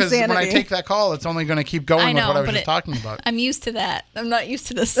won't gonna be because when I sanity? take that call, it's only going to keep going I know, with what I was but just talking about. I'm used to that. I'm not used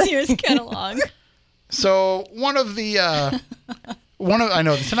to the Sears catalog. So one of the I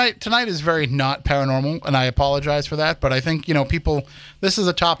know tonight is very not paranormal, and I apologize for that. But I think people. This is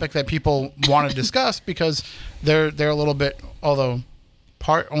a topic that people want to discuss because they're a little bit. Although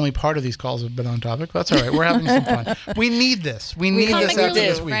only part of these calls have been on topic. That's all right. We're having some fun. We need this. We need this after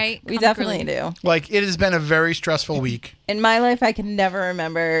this week. Right? We definitely do. Like it has been a very stressful week. In my life, I can never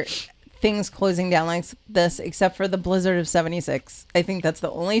remember things closing down like this, except for the blizzard of '76. I think that's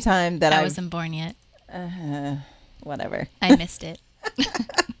the only time that I wasn't born yet. Whatever. I missed it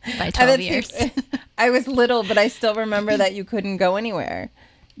by 12 years. I was little, but I still remember that you couldn't go anywhere.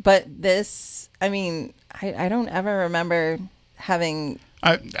 But this, I mean, I don't ever remember having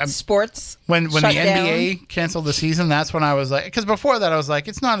sports when the shut NBA down. canceled the season. That's when I was like, because before that I was like,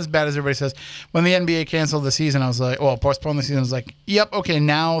 it's not as bad as everybody says. When the NBA canceled the season, I was like, well, postponed the season. I was like, yep, okay,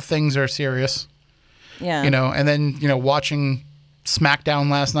 now things are serious. Yeah, and then watching SmackDown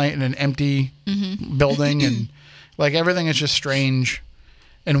last night in an empty building and like everything is just strange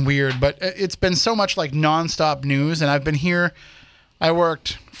and weird. But it's been so much like nonstop news, and I've been here. I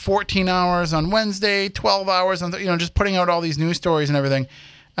worked 14 hours on Wednesday, 12 hours on, just putting out all these news stories and everything.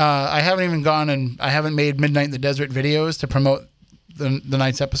 I haven't even gone and I haven't made Midnight in the Desert videos to promote the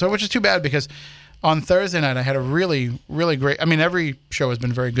night's episode, which is too bad because on Thursday night I had a really, really great, I mean, every show has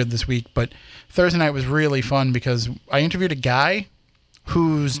been very good this week, but Thursday night was really fun because I interviewed a guy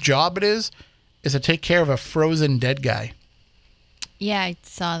whose job it is to take care of a frozen dead guy. Yeah, I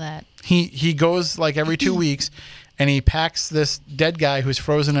saw that. He goes like every 2 weeks and he packs this dead guy who's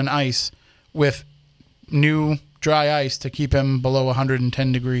frozen in ice with new dry ice to keep him below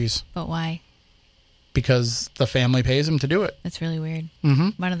 110 degrees. But why? Because the family pays him to do it. That's really weird. Mm-hmm.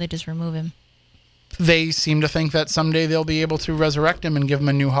 Why don't they just remove him? They seem to think that someday they'll be able to resurrect him and give him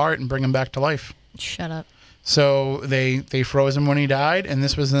a new heart and bring him back to life. Shut up. So they froze him when he died, and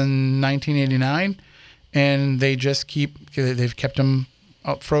this was in 1989, and they've kept him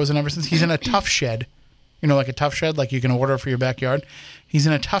frozen ever since. He's in a tough shed. Like a tough shed, like you can order for your backyard. He's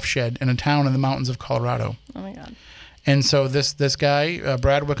in a tough shed in a town in the mountains of Colorado. Oh my God. And so this guy,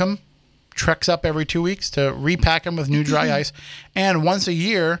 Brad Wickham, treks up every 2 weeks to repack him with new dry ice. And once a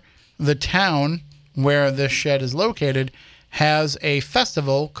year, the town where this shed is located has a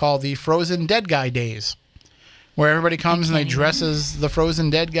festival called the Frozen Dead Guy Days, where everybody comes and they dress as the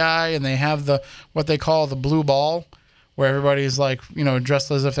frozen dead guy, and they have what they call the blue ball, where everybody's like,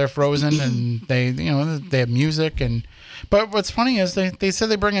 dressed as if they're frozen, and they have music. But what's funny is they said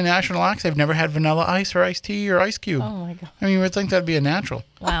they bring in national acts. They've never had Vanilla Ice or Iced Tea or Ice Cube. Oh my God. I mean, you would think that'd be a natural.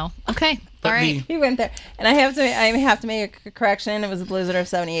 Wow. Okay. All right. He went there, and I have to make a correction. It was a blizzard of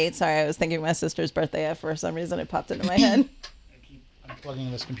 '78. Sorry, I was thinking of my sister's birthday. For some reason, it popped into my head. I'm plugging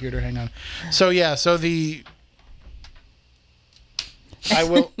in this computer. Hang on. So yeah. So I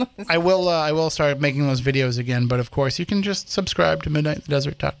will start making those videos again, but of course you can just subscribe to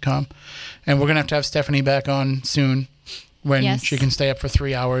midnightinthedesert.com, and we're gonna have to have Stephanie back on soon when she can stay up for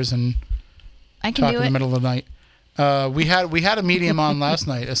 3 hours and I can talk do in the it. middle of the night. We had a medium on last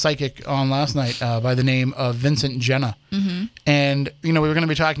night, a psychic on last night by the name of Vincent Jenna. Mm-hmm. And, we were going to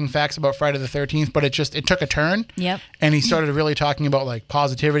be talking facts about Friday the 13th, but it took a turn. Yep. And he started really talking about like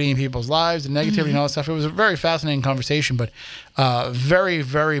positivity in people's lives and negativity and all that stuff. It was a very fascinating conversation, but very,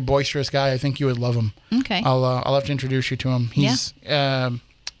 very boisterous guy. I think you would love him. Okay. I'll have to introduce you to him. He's,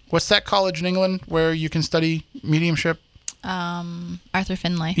 what's that college in England where you can study mediumship? Arthur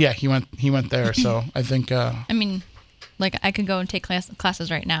Finlay. Yeah, he went there. So I think, I mean, like I could go and take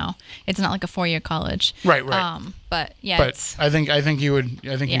classes right now. It's not like a 4-year college. Right. But yeah. But I think you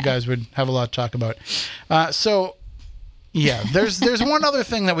guys would have a lot to talk about. So yeah, there's one other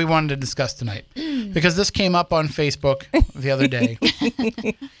thing that we wanted to discuss tonight because this came up on Facebook the other day,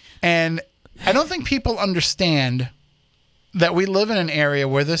 and I don't think people understand that we live in an area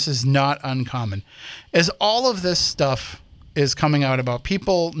where this is not uncommon. As all of this stuff is coming out about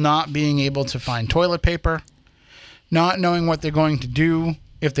people not being able to find toilet paper, not knowing what they're going to do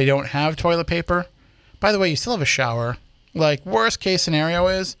if they don't have toilet paper. By the way, you still have a shower. Like, worst case scenario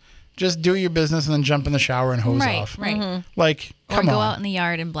is just do your business and then jump in the shower and hose off. Right. Mm-hmm. Like, come on. Or go out in the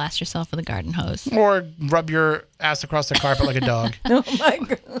yard and blast yourself with a garden hose. Or rub your ass across the carpet like a dog. Oh my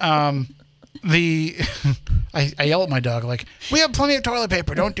God. I yell at my dog like, we have plenty of toilet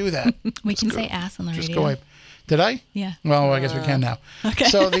paper. Don't do that. We can say ass on the radio. Just go wipe. Did I? Yeah. Well, I guess we can now. Okay.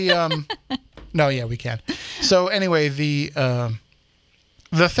 So no, yeah, we can. So anyway, the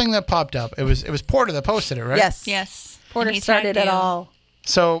thing that popped up, it was Porter that posted it, right? Yes. Porter And he started tagged it you. all.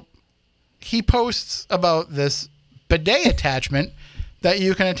 So he posts about this bidet attachment that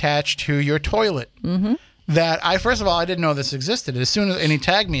you can attach to your toilet. Mm-hmm. That first of all, I didn't know this existed. And he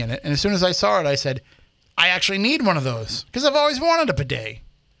tagged me in it. And as soon as I saw it, I said, I actually need one of those because I've always wanted a bidet.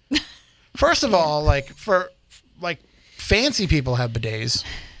 First of all, like fancy people have bidets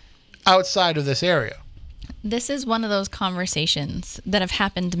outside of this area. This is one of those conversations that have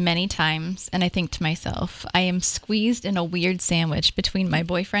happened many times, and I think to myself, I am squeezed in a weird sandwich between my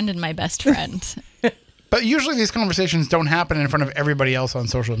boyfriend and my best friend. But usually these conversations don't happen in front of everybody else on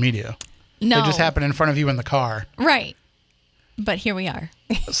social media. No. They just happen in front of you in the car. Right. But here we are.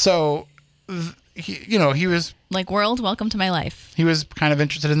 So, he was Like, world, welcome to my life. he was kind of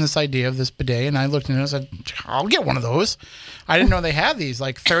interested in this idea of this bidet, and I looked at it and I said, I'll get one of those. I didn't know they had these.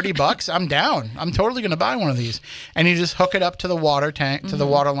 Like $30, I'm down. I'm totally going to buy one of these. And you just hook it up to the water tank, to the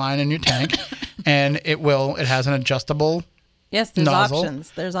water line in your tank, and it has an adjustable Yes, there's nozzle.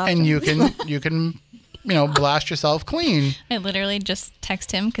 options. There's options. And you can blast yourself clean. I literally just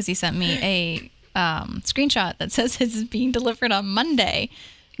text him because he sent me a screenshot that says his is being delivered on Monday.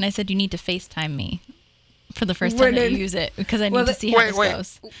 And I said, you need to FaceTime me for the first time that you use it because I need to see how this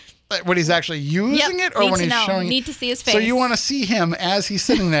goes. When he's actually using it, or need when to he's know. showing Need to see his face. So you want to see him as he's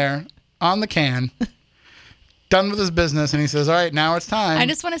sitting there on the can, done with his business, and he says, all right, now it's time. I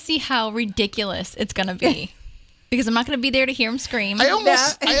just want to see how ridiculous it's going to be because I'm not going to be there to hear him scream. I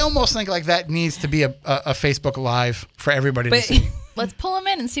almost think like that needs to be a Facebook Live for everybody to see. Let's pull him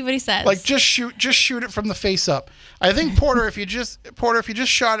in and see what he says. Like just shoot it from the face up. I think Porter, if you just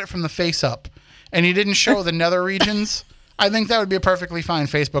shot it from the face up, and you didn't show the nether regions, I think that would be a perfectly fine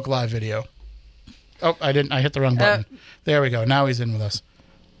Facebook Live video. Oh, I didn't. I hit the wrong button. There we go. Now he's in with us.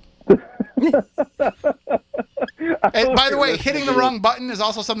 And by the way, hitting the wrong button is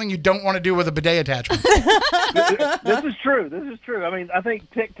also something you don't want to do with a bidet attachment. This is true. I mean, I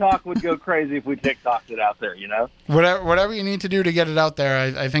think TikTok would go crazy if we TikToked it out there, Whatever you need to do to get it out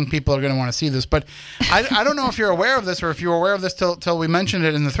there, I think people are going to want to see this. But I don't know if you're aware of this or if you were aware of this till we mentioned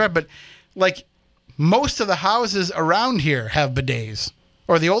it in the thread, but like most of the houses around here have bidets,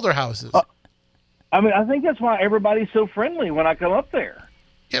 or the older houses. I mean, I think that's why everybody's so friendly when I come up there.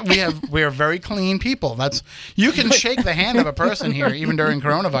 Yeah, we are very clean people. You can shake the hand of a person here even during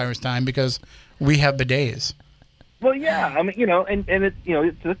coronavirus time because we have bidets. Well, yeah, I mean, and it,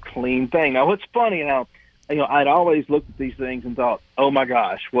 it's a clean thing. Now, what's funny now, I'd always looked at these things and thought, oh my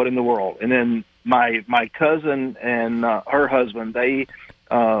gosh, what in the world? And then my cousin and her husband, they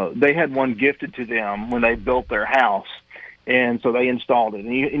had one gifted to them when they built their house, and so they installed it.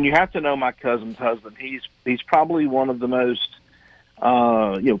 And you have to know my cousin's husband. He's probably one of the most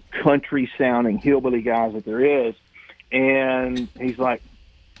country sounding hillbilly guys that there is. And he's like,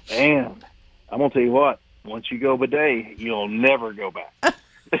 man, I'm going to tell you what, once you go bidet, you'll never go back.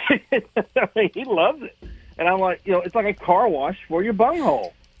 I mean, he loves it. And I'm like, it's like a car wash for your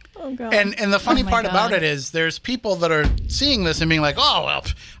bunghole. Oh, God. And the funny part about it is there's people that are seeing this and being like, oh, well,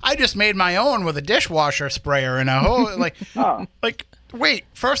 I just made my own with a dishwasher sprayer and a whole, like, wait,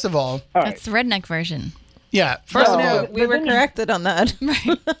 first of all. That's the redneck version. Yeah, first of all. We were corrected on that.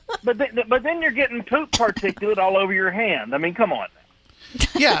 Right. But then you're getting poop particulate all over your hand. I mean, come on.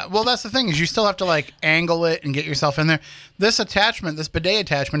 Yeah, well, that's the thing is you still have to like angle it and get yourself in there. This bidet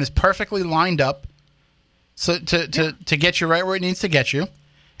attachment is perfectly lined up so to get you right where it needs to get you.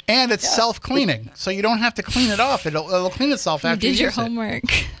 And it's self-cleaning, so you don't have to clean it off. It'll clean itself after you did your use it. homework.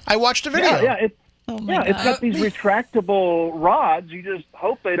 I watched a video. It's got these retractable rods. You just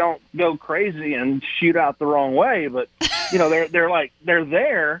hope they don't go crazy and shoot out the wrong way. But they're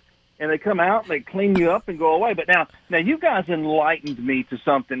there, and they come out and they clean you up and go away. But now you guys enlightened me to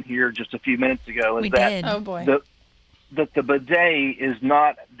something here just a few minutes ago. We did. Oh boy. That the bidet is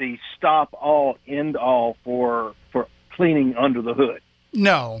not the stop all end all for cleaning under the hood.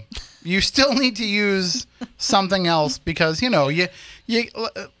 No, you still need to use something else because you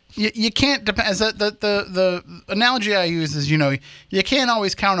can't depend. As the analogy I use is you can't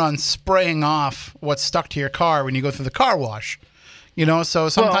always count on spraying off what's stuck to your car when you go through the car wash. So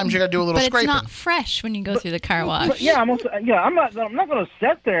sometimes you got to do a little but scraping. But it's not fresh when you go through the car wash. But I'm not going to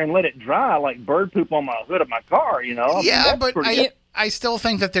sit there and let it dry like bird poop on my hood of my car. Yeah, but I still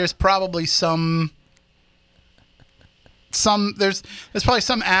think that there's probably there's probably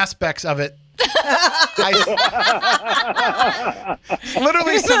some aspects of it.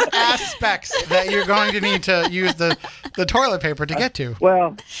 Literally some aspects that you're going to need to use the toilet paper to get to.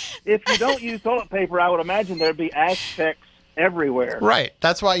 Well, if you don't use toilet paper, I would imagine there'd be aspects everywhere. Right.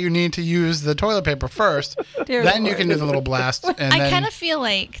 That's why you need to use the toilet paper first. Then you can do the little blast. And I kind of feel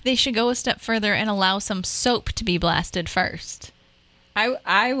like they should go a step further and allow some soap to be blasted first.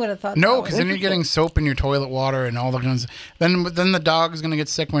 I would have thought no, because then you're getting soap in your toilet water and all the kinds. Then the dog is going to get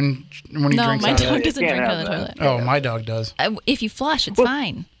sick when he drinks No, out my of dog it. doesn't drink out of the toilet. Oh, my dog does. If you flush, it's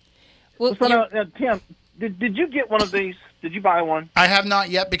fine. Well, So now, Tim, Did you get one of these? Did you buy one? I have not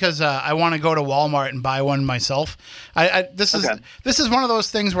yet because I want to go to Walmart and buy one myself. This is one of those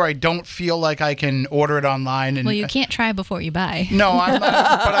things where I don't feel like I can order it online. And Well, you can't try before you buy. No, I'm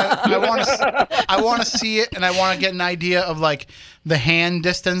not, but I want to see it, and I want to get an idea of like the hand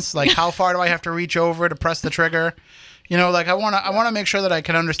distance, like how far do I have to reach over to press the trigger? You know, like I want to make sure that I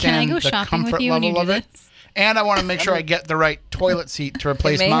can understand Can I go the shopping with comfort you when you level of do it. this? And I want to make sure I get the right toilet seat to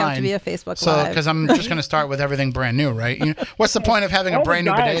replace It may mine. have to be a Facebook so, Live. because I'm just going to start with everything brand new, right? You know, what's the point of having a All the brand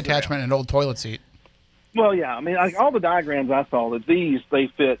new bidet diagrams. attachment and an old toilet seat? Well, yeah. I mean, like all the diagrams I saw, that they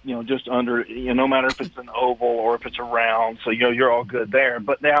fit, just under, no matter if it's an oval or if it's a round. So, you're all good there.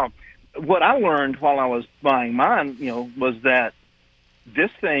 But now, what I learned while I was buying mine, was that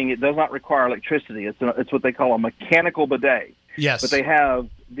this thing, it does not require electricity. It's what they call a mechanical bidet. Yes. But they have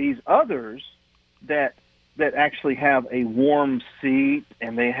these others that actually have a warm seat,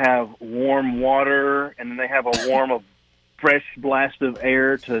 and they have warm water, and then they have a fresh blast of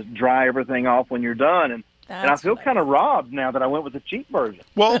air to dry everything off when you're done. And I feel kind of robbed now that I went with the cheap version.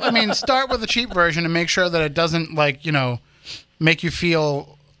 Well, I mean, start with the cheap version and make sure that it doesn't, make you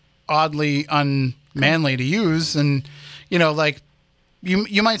feel oddly unmanly to use. And, you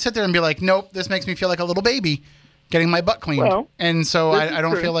might sit there and be like, nope, this makes me feel like a little baby getting my butt cleaned. Well, and so I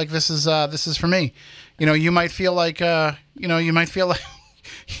don't true. feel like this is for me. You might feel like, you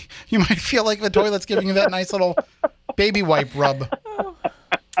might feel like the toilet's giving you that nice little baby wipe rub.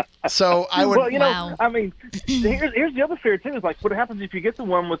 So I would. Well, Wow. I mean, here's the other fear too. Is like what happens if you get the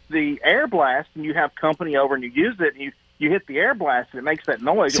one with the air blast and you have company over and you use it and you hit the air blast and it makes that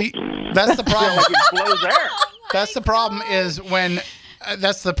noise. See, that's the problem. Like it blows air. That's the problem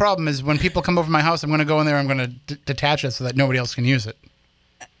is when people come over to my house, I'm going to go in there, I'm going to detach it so that nobody else can use it.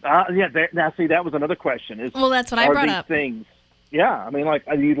 Now see, that was another question. Well, that's what I are brought these up. Things. Yeah, I mean, like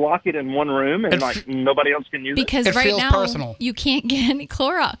you lock it in one room and nobody else can use Because It right feels now personal. you can't get any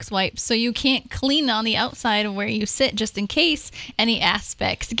Clorox wipes, so you can't clean on the outside of where you sit, just in case any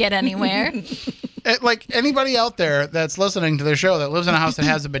aspects get anywhere. Like anybody out there that's listening to the show that lives in a house that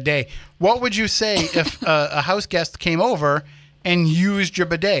has a bidet, what would you say if a house guest came over and used your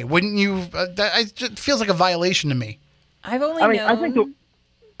bidet? Wouldn't you? It just feels like a violation to me. I've only known I think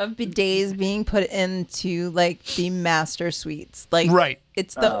of bidets being put into like the master suites. Like Right.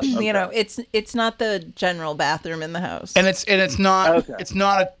 it's the it's not the general bathroom in the house. And it's not Okay. it's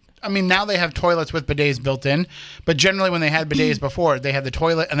not a. I mean, now they have toilets with bidets built in, but generally when they had bidets before, they had the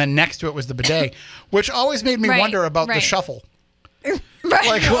toilet and then next to it was the bidet, which always made me Right, wonder about the right. shuffle. Right.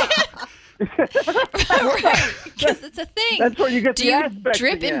 Like, Because it's a thing. That's where you get Do the you aspects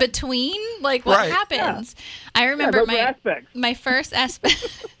drip again. in between? Like, what Right. happens? I remember those are aspects. my first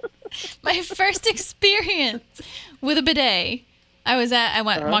aspect, my first experience with a bidet.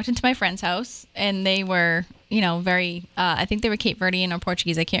 Walked into my friend's house, and they were, very, I think they were Cape Verdean or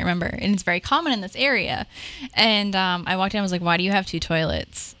Portuguese, I can't remember. And it's very common in this area. And I walked in, I was like, why do you have 2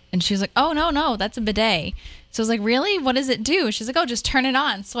 toilets? And she was like, oh, no, that's a bidet. So I was like, really? What does it do? She's like, oh, just turn it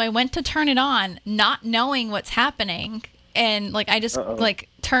on. So I went to turn it on, not knowing what's happening. And I just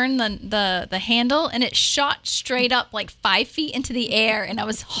turned the handle, and it shot straight up 5 feet into the air, and I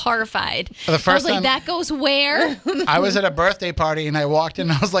was horrified. The first I was like, time- that goes where? I was at a birthday party and I walked in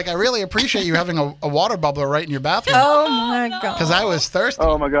and I was like, I really appreciate you having a water bubbler right in your bathroom oh my god! because I was thirsty.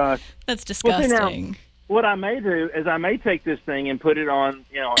 Oh my gosh. That's Well, see, disgusting. now, what I may do is I may take this thing and put it on,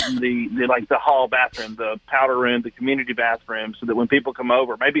 in the hall bathroom, the powder room, the community bathroom, so that when people come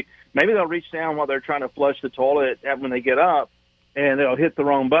over, maybe they'll reach down while they're trying to flush the toilet when they get up, and they'll hit the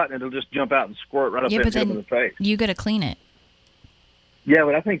wrong button, and it'll just jump out and squirt right up Yeah, into but them in the face. You got to clean it. Yeah,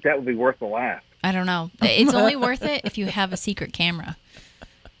 but I think that would be worth the laugh. I don't know. It's only worth it if you have a secret camera.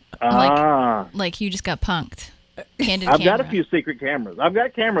 Ah. Like you just got punked. Candid I've camera. got a few secret cameras. I've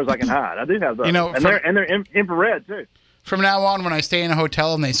got cameras I can hide. I do have those. from- they're infrared too. From now on, when I stay in a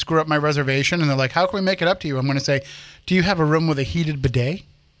hotel and they screw up my reservation and they're like, how can we make it up to you? I'm going to say, do you have a room with a heated bidet?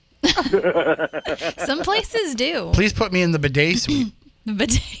 Some places do. Please put me in the bidet suite. The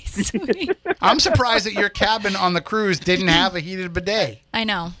bidet suite. I'm surprised that your cabin on the cruise didn't have a heated bidet. I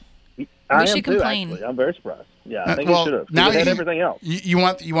know. I am should too, complain. actually. I'm very surprised. Yeah, I think well, we should have. now We had you- everything else. You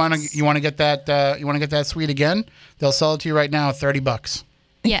want to get that suite again? They'll sell it to you right now, $30.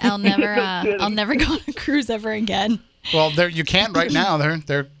 Yeah, I'll never go on a cruise ever again. Well, you can't right now.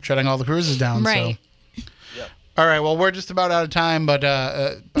 They're shutting all the cruises down. Right. So. All right. Well, we're just about out of time, but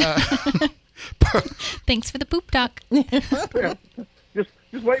Thanks for the poop talk. Just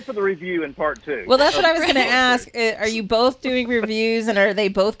wait for the review in part 2. Well, that's what I was going to ask. Are you both doing reviews, and are they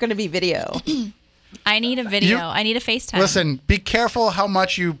both going to be video? I need a video. I need a FaceTime. Listen, be careful how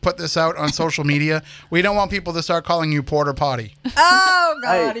much you put this out on social media. We don't want people to start calling you Porter Potty. Oh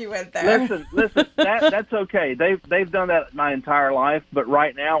God, Hey, he went there. Listen. That's okay. They've done that my entire life. But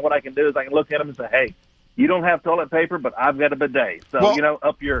right now, what I can do is I can look at them and say, "Hey, you don't have toilet paper, but I've got a bidet. So Well,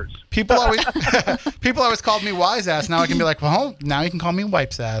 up yours." People always called me wise ass. Now I can be like, well, now you can call me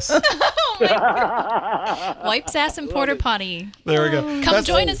wipes ass. Wipes ass and porter potty. There we go. Come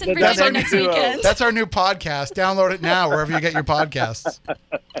join us in that's Virginia our next duo. weekend. That's our new podcast. Download it now wherever you get your podcasts.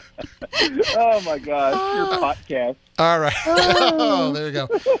 Oh my gosh, your podcast. All right. Oh, there you go.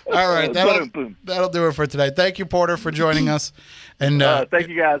 All right. Boom. That'll do it for today. Thank you, Porter, for joining us. And Thank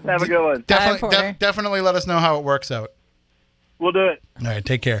you guys. Have a good one. Bye, Porter. Definitely let us know how it works out. We'll do it. All right.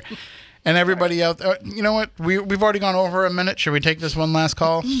 Take care. And everybody out there, you know what? We've already gone over a minute. Should we take this one last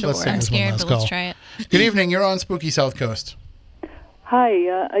call? Sure. Let's take I'm this one scared, last but call. let's try it. Good evening. You're on Spooky South Coast.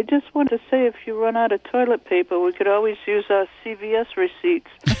 Hi, I just wanted to say if you run out of toilet paper, we could always use our CVS receipts.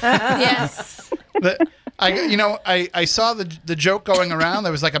 Yes. I saw the joke going around.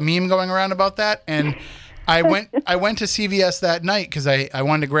 There was like a meme going around about that, and I went to CVS that night because I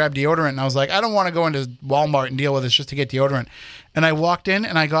wanted to grab deodorant, and I was like, I don't want to go into Walmart and deal with this just to get deodorant. And I walked in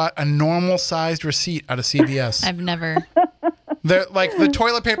and I got a normal sized receipt out of CVS. I've never. They're like, the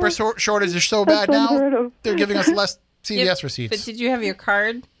toilet paper shortage is so bad now. They're giving us less CVS receipts. But did you have your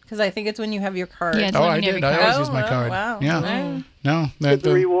card? Because I think it's when you have your card. Yeah, it's Oh, when I you have did. your I card. always use my card. Wow. Yeah. Wow. No.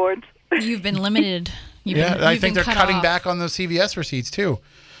 The rewards. You've been limited. I think they're cutting off. back on those CVS receipts too.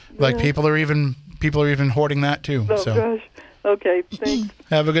 Like people are even hoarding that too. Oh, So gosh. Okay, thanks.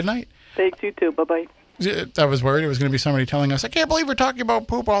 have a good night. Thanks, you too. Bye-bye. I was worried it was going to be somebody telling us, I can't believe we're talking about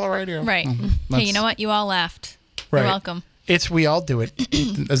poop all the radio. Right. Hey, That's- you know what? You all laughed. Right. You're welcome. We all do it.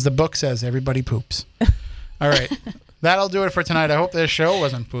 As the book says, everybody poops. All right. That'll do it for tonight. I hope this show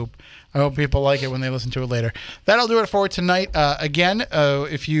wasn't poop. I hope people like it when they listen to it later. That'll do it for tonight. Again,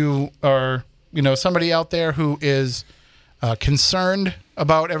 if you are, somebody out there who is concerned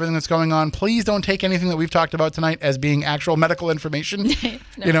about everything that's going on, please don't take anything that we've talked about tonight as being actual medical information.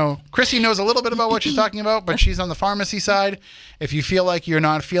 No. Chrissy knows a little bit about what she's talking about, but she's on the pharmacy side. If you feel like you're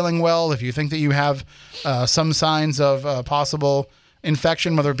not feeling well, if you think that you have some signs of possible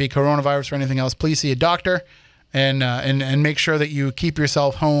infection, whether it be coronavirus or anything else, please see a doctor and make sure that you keep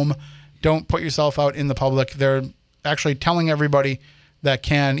yourself home. Don't put yourself out in the public. They're actually telling everybody that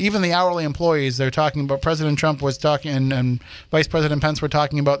can, even the hourly employees, they're talking about, President Trump was talking and Vice President Pence were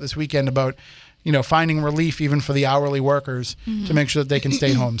talking about this weekend about, finding relief even for the hourly workers to make sure that they can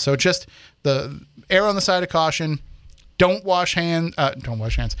stay home. So just err on the side of caution. Don't wash hands. Don't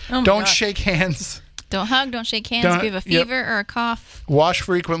wash hands. Oh don't gosh. shake hands. Don't hug. Don't shake hands. Don't- if you have a fever or a cough. Wash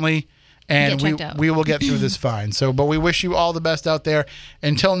frequently. And Get checked out. we will get through this fine. But we wish you all the best out there.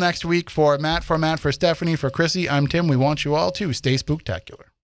 Until next week, for Matt, for Stephanie, for Chrissy, I'm Tim. We want you all to stay spooktacular.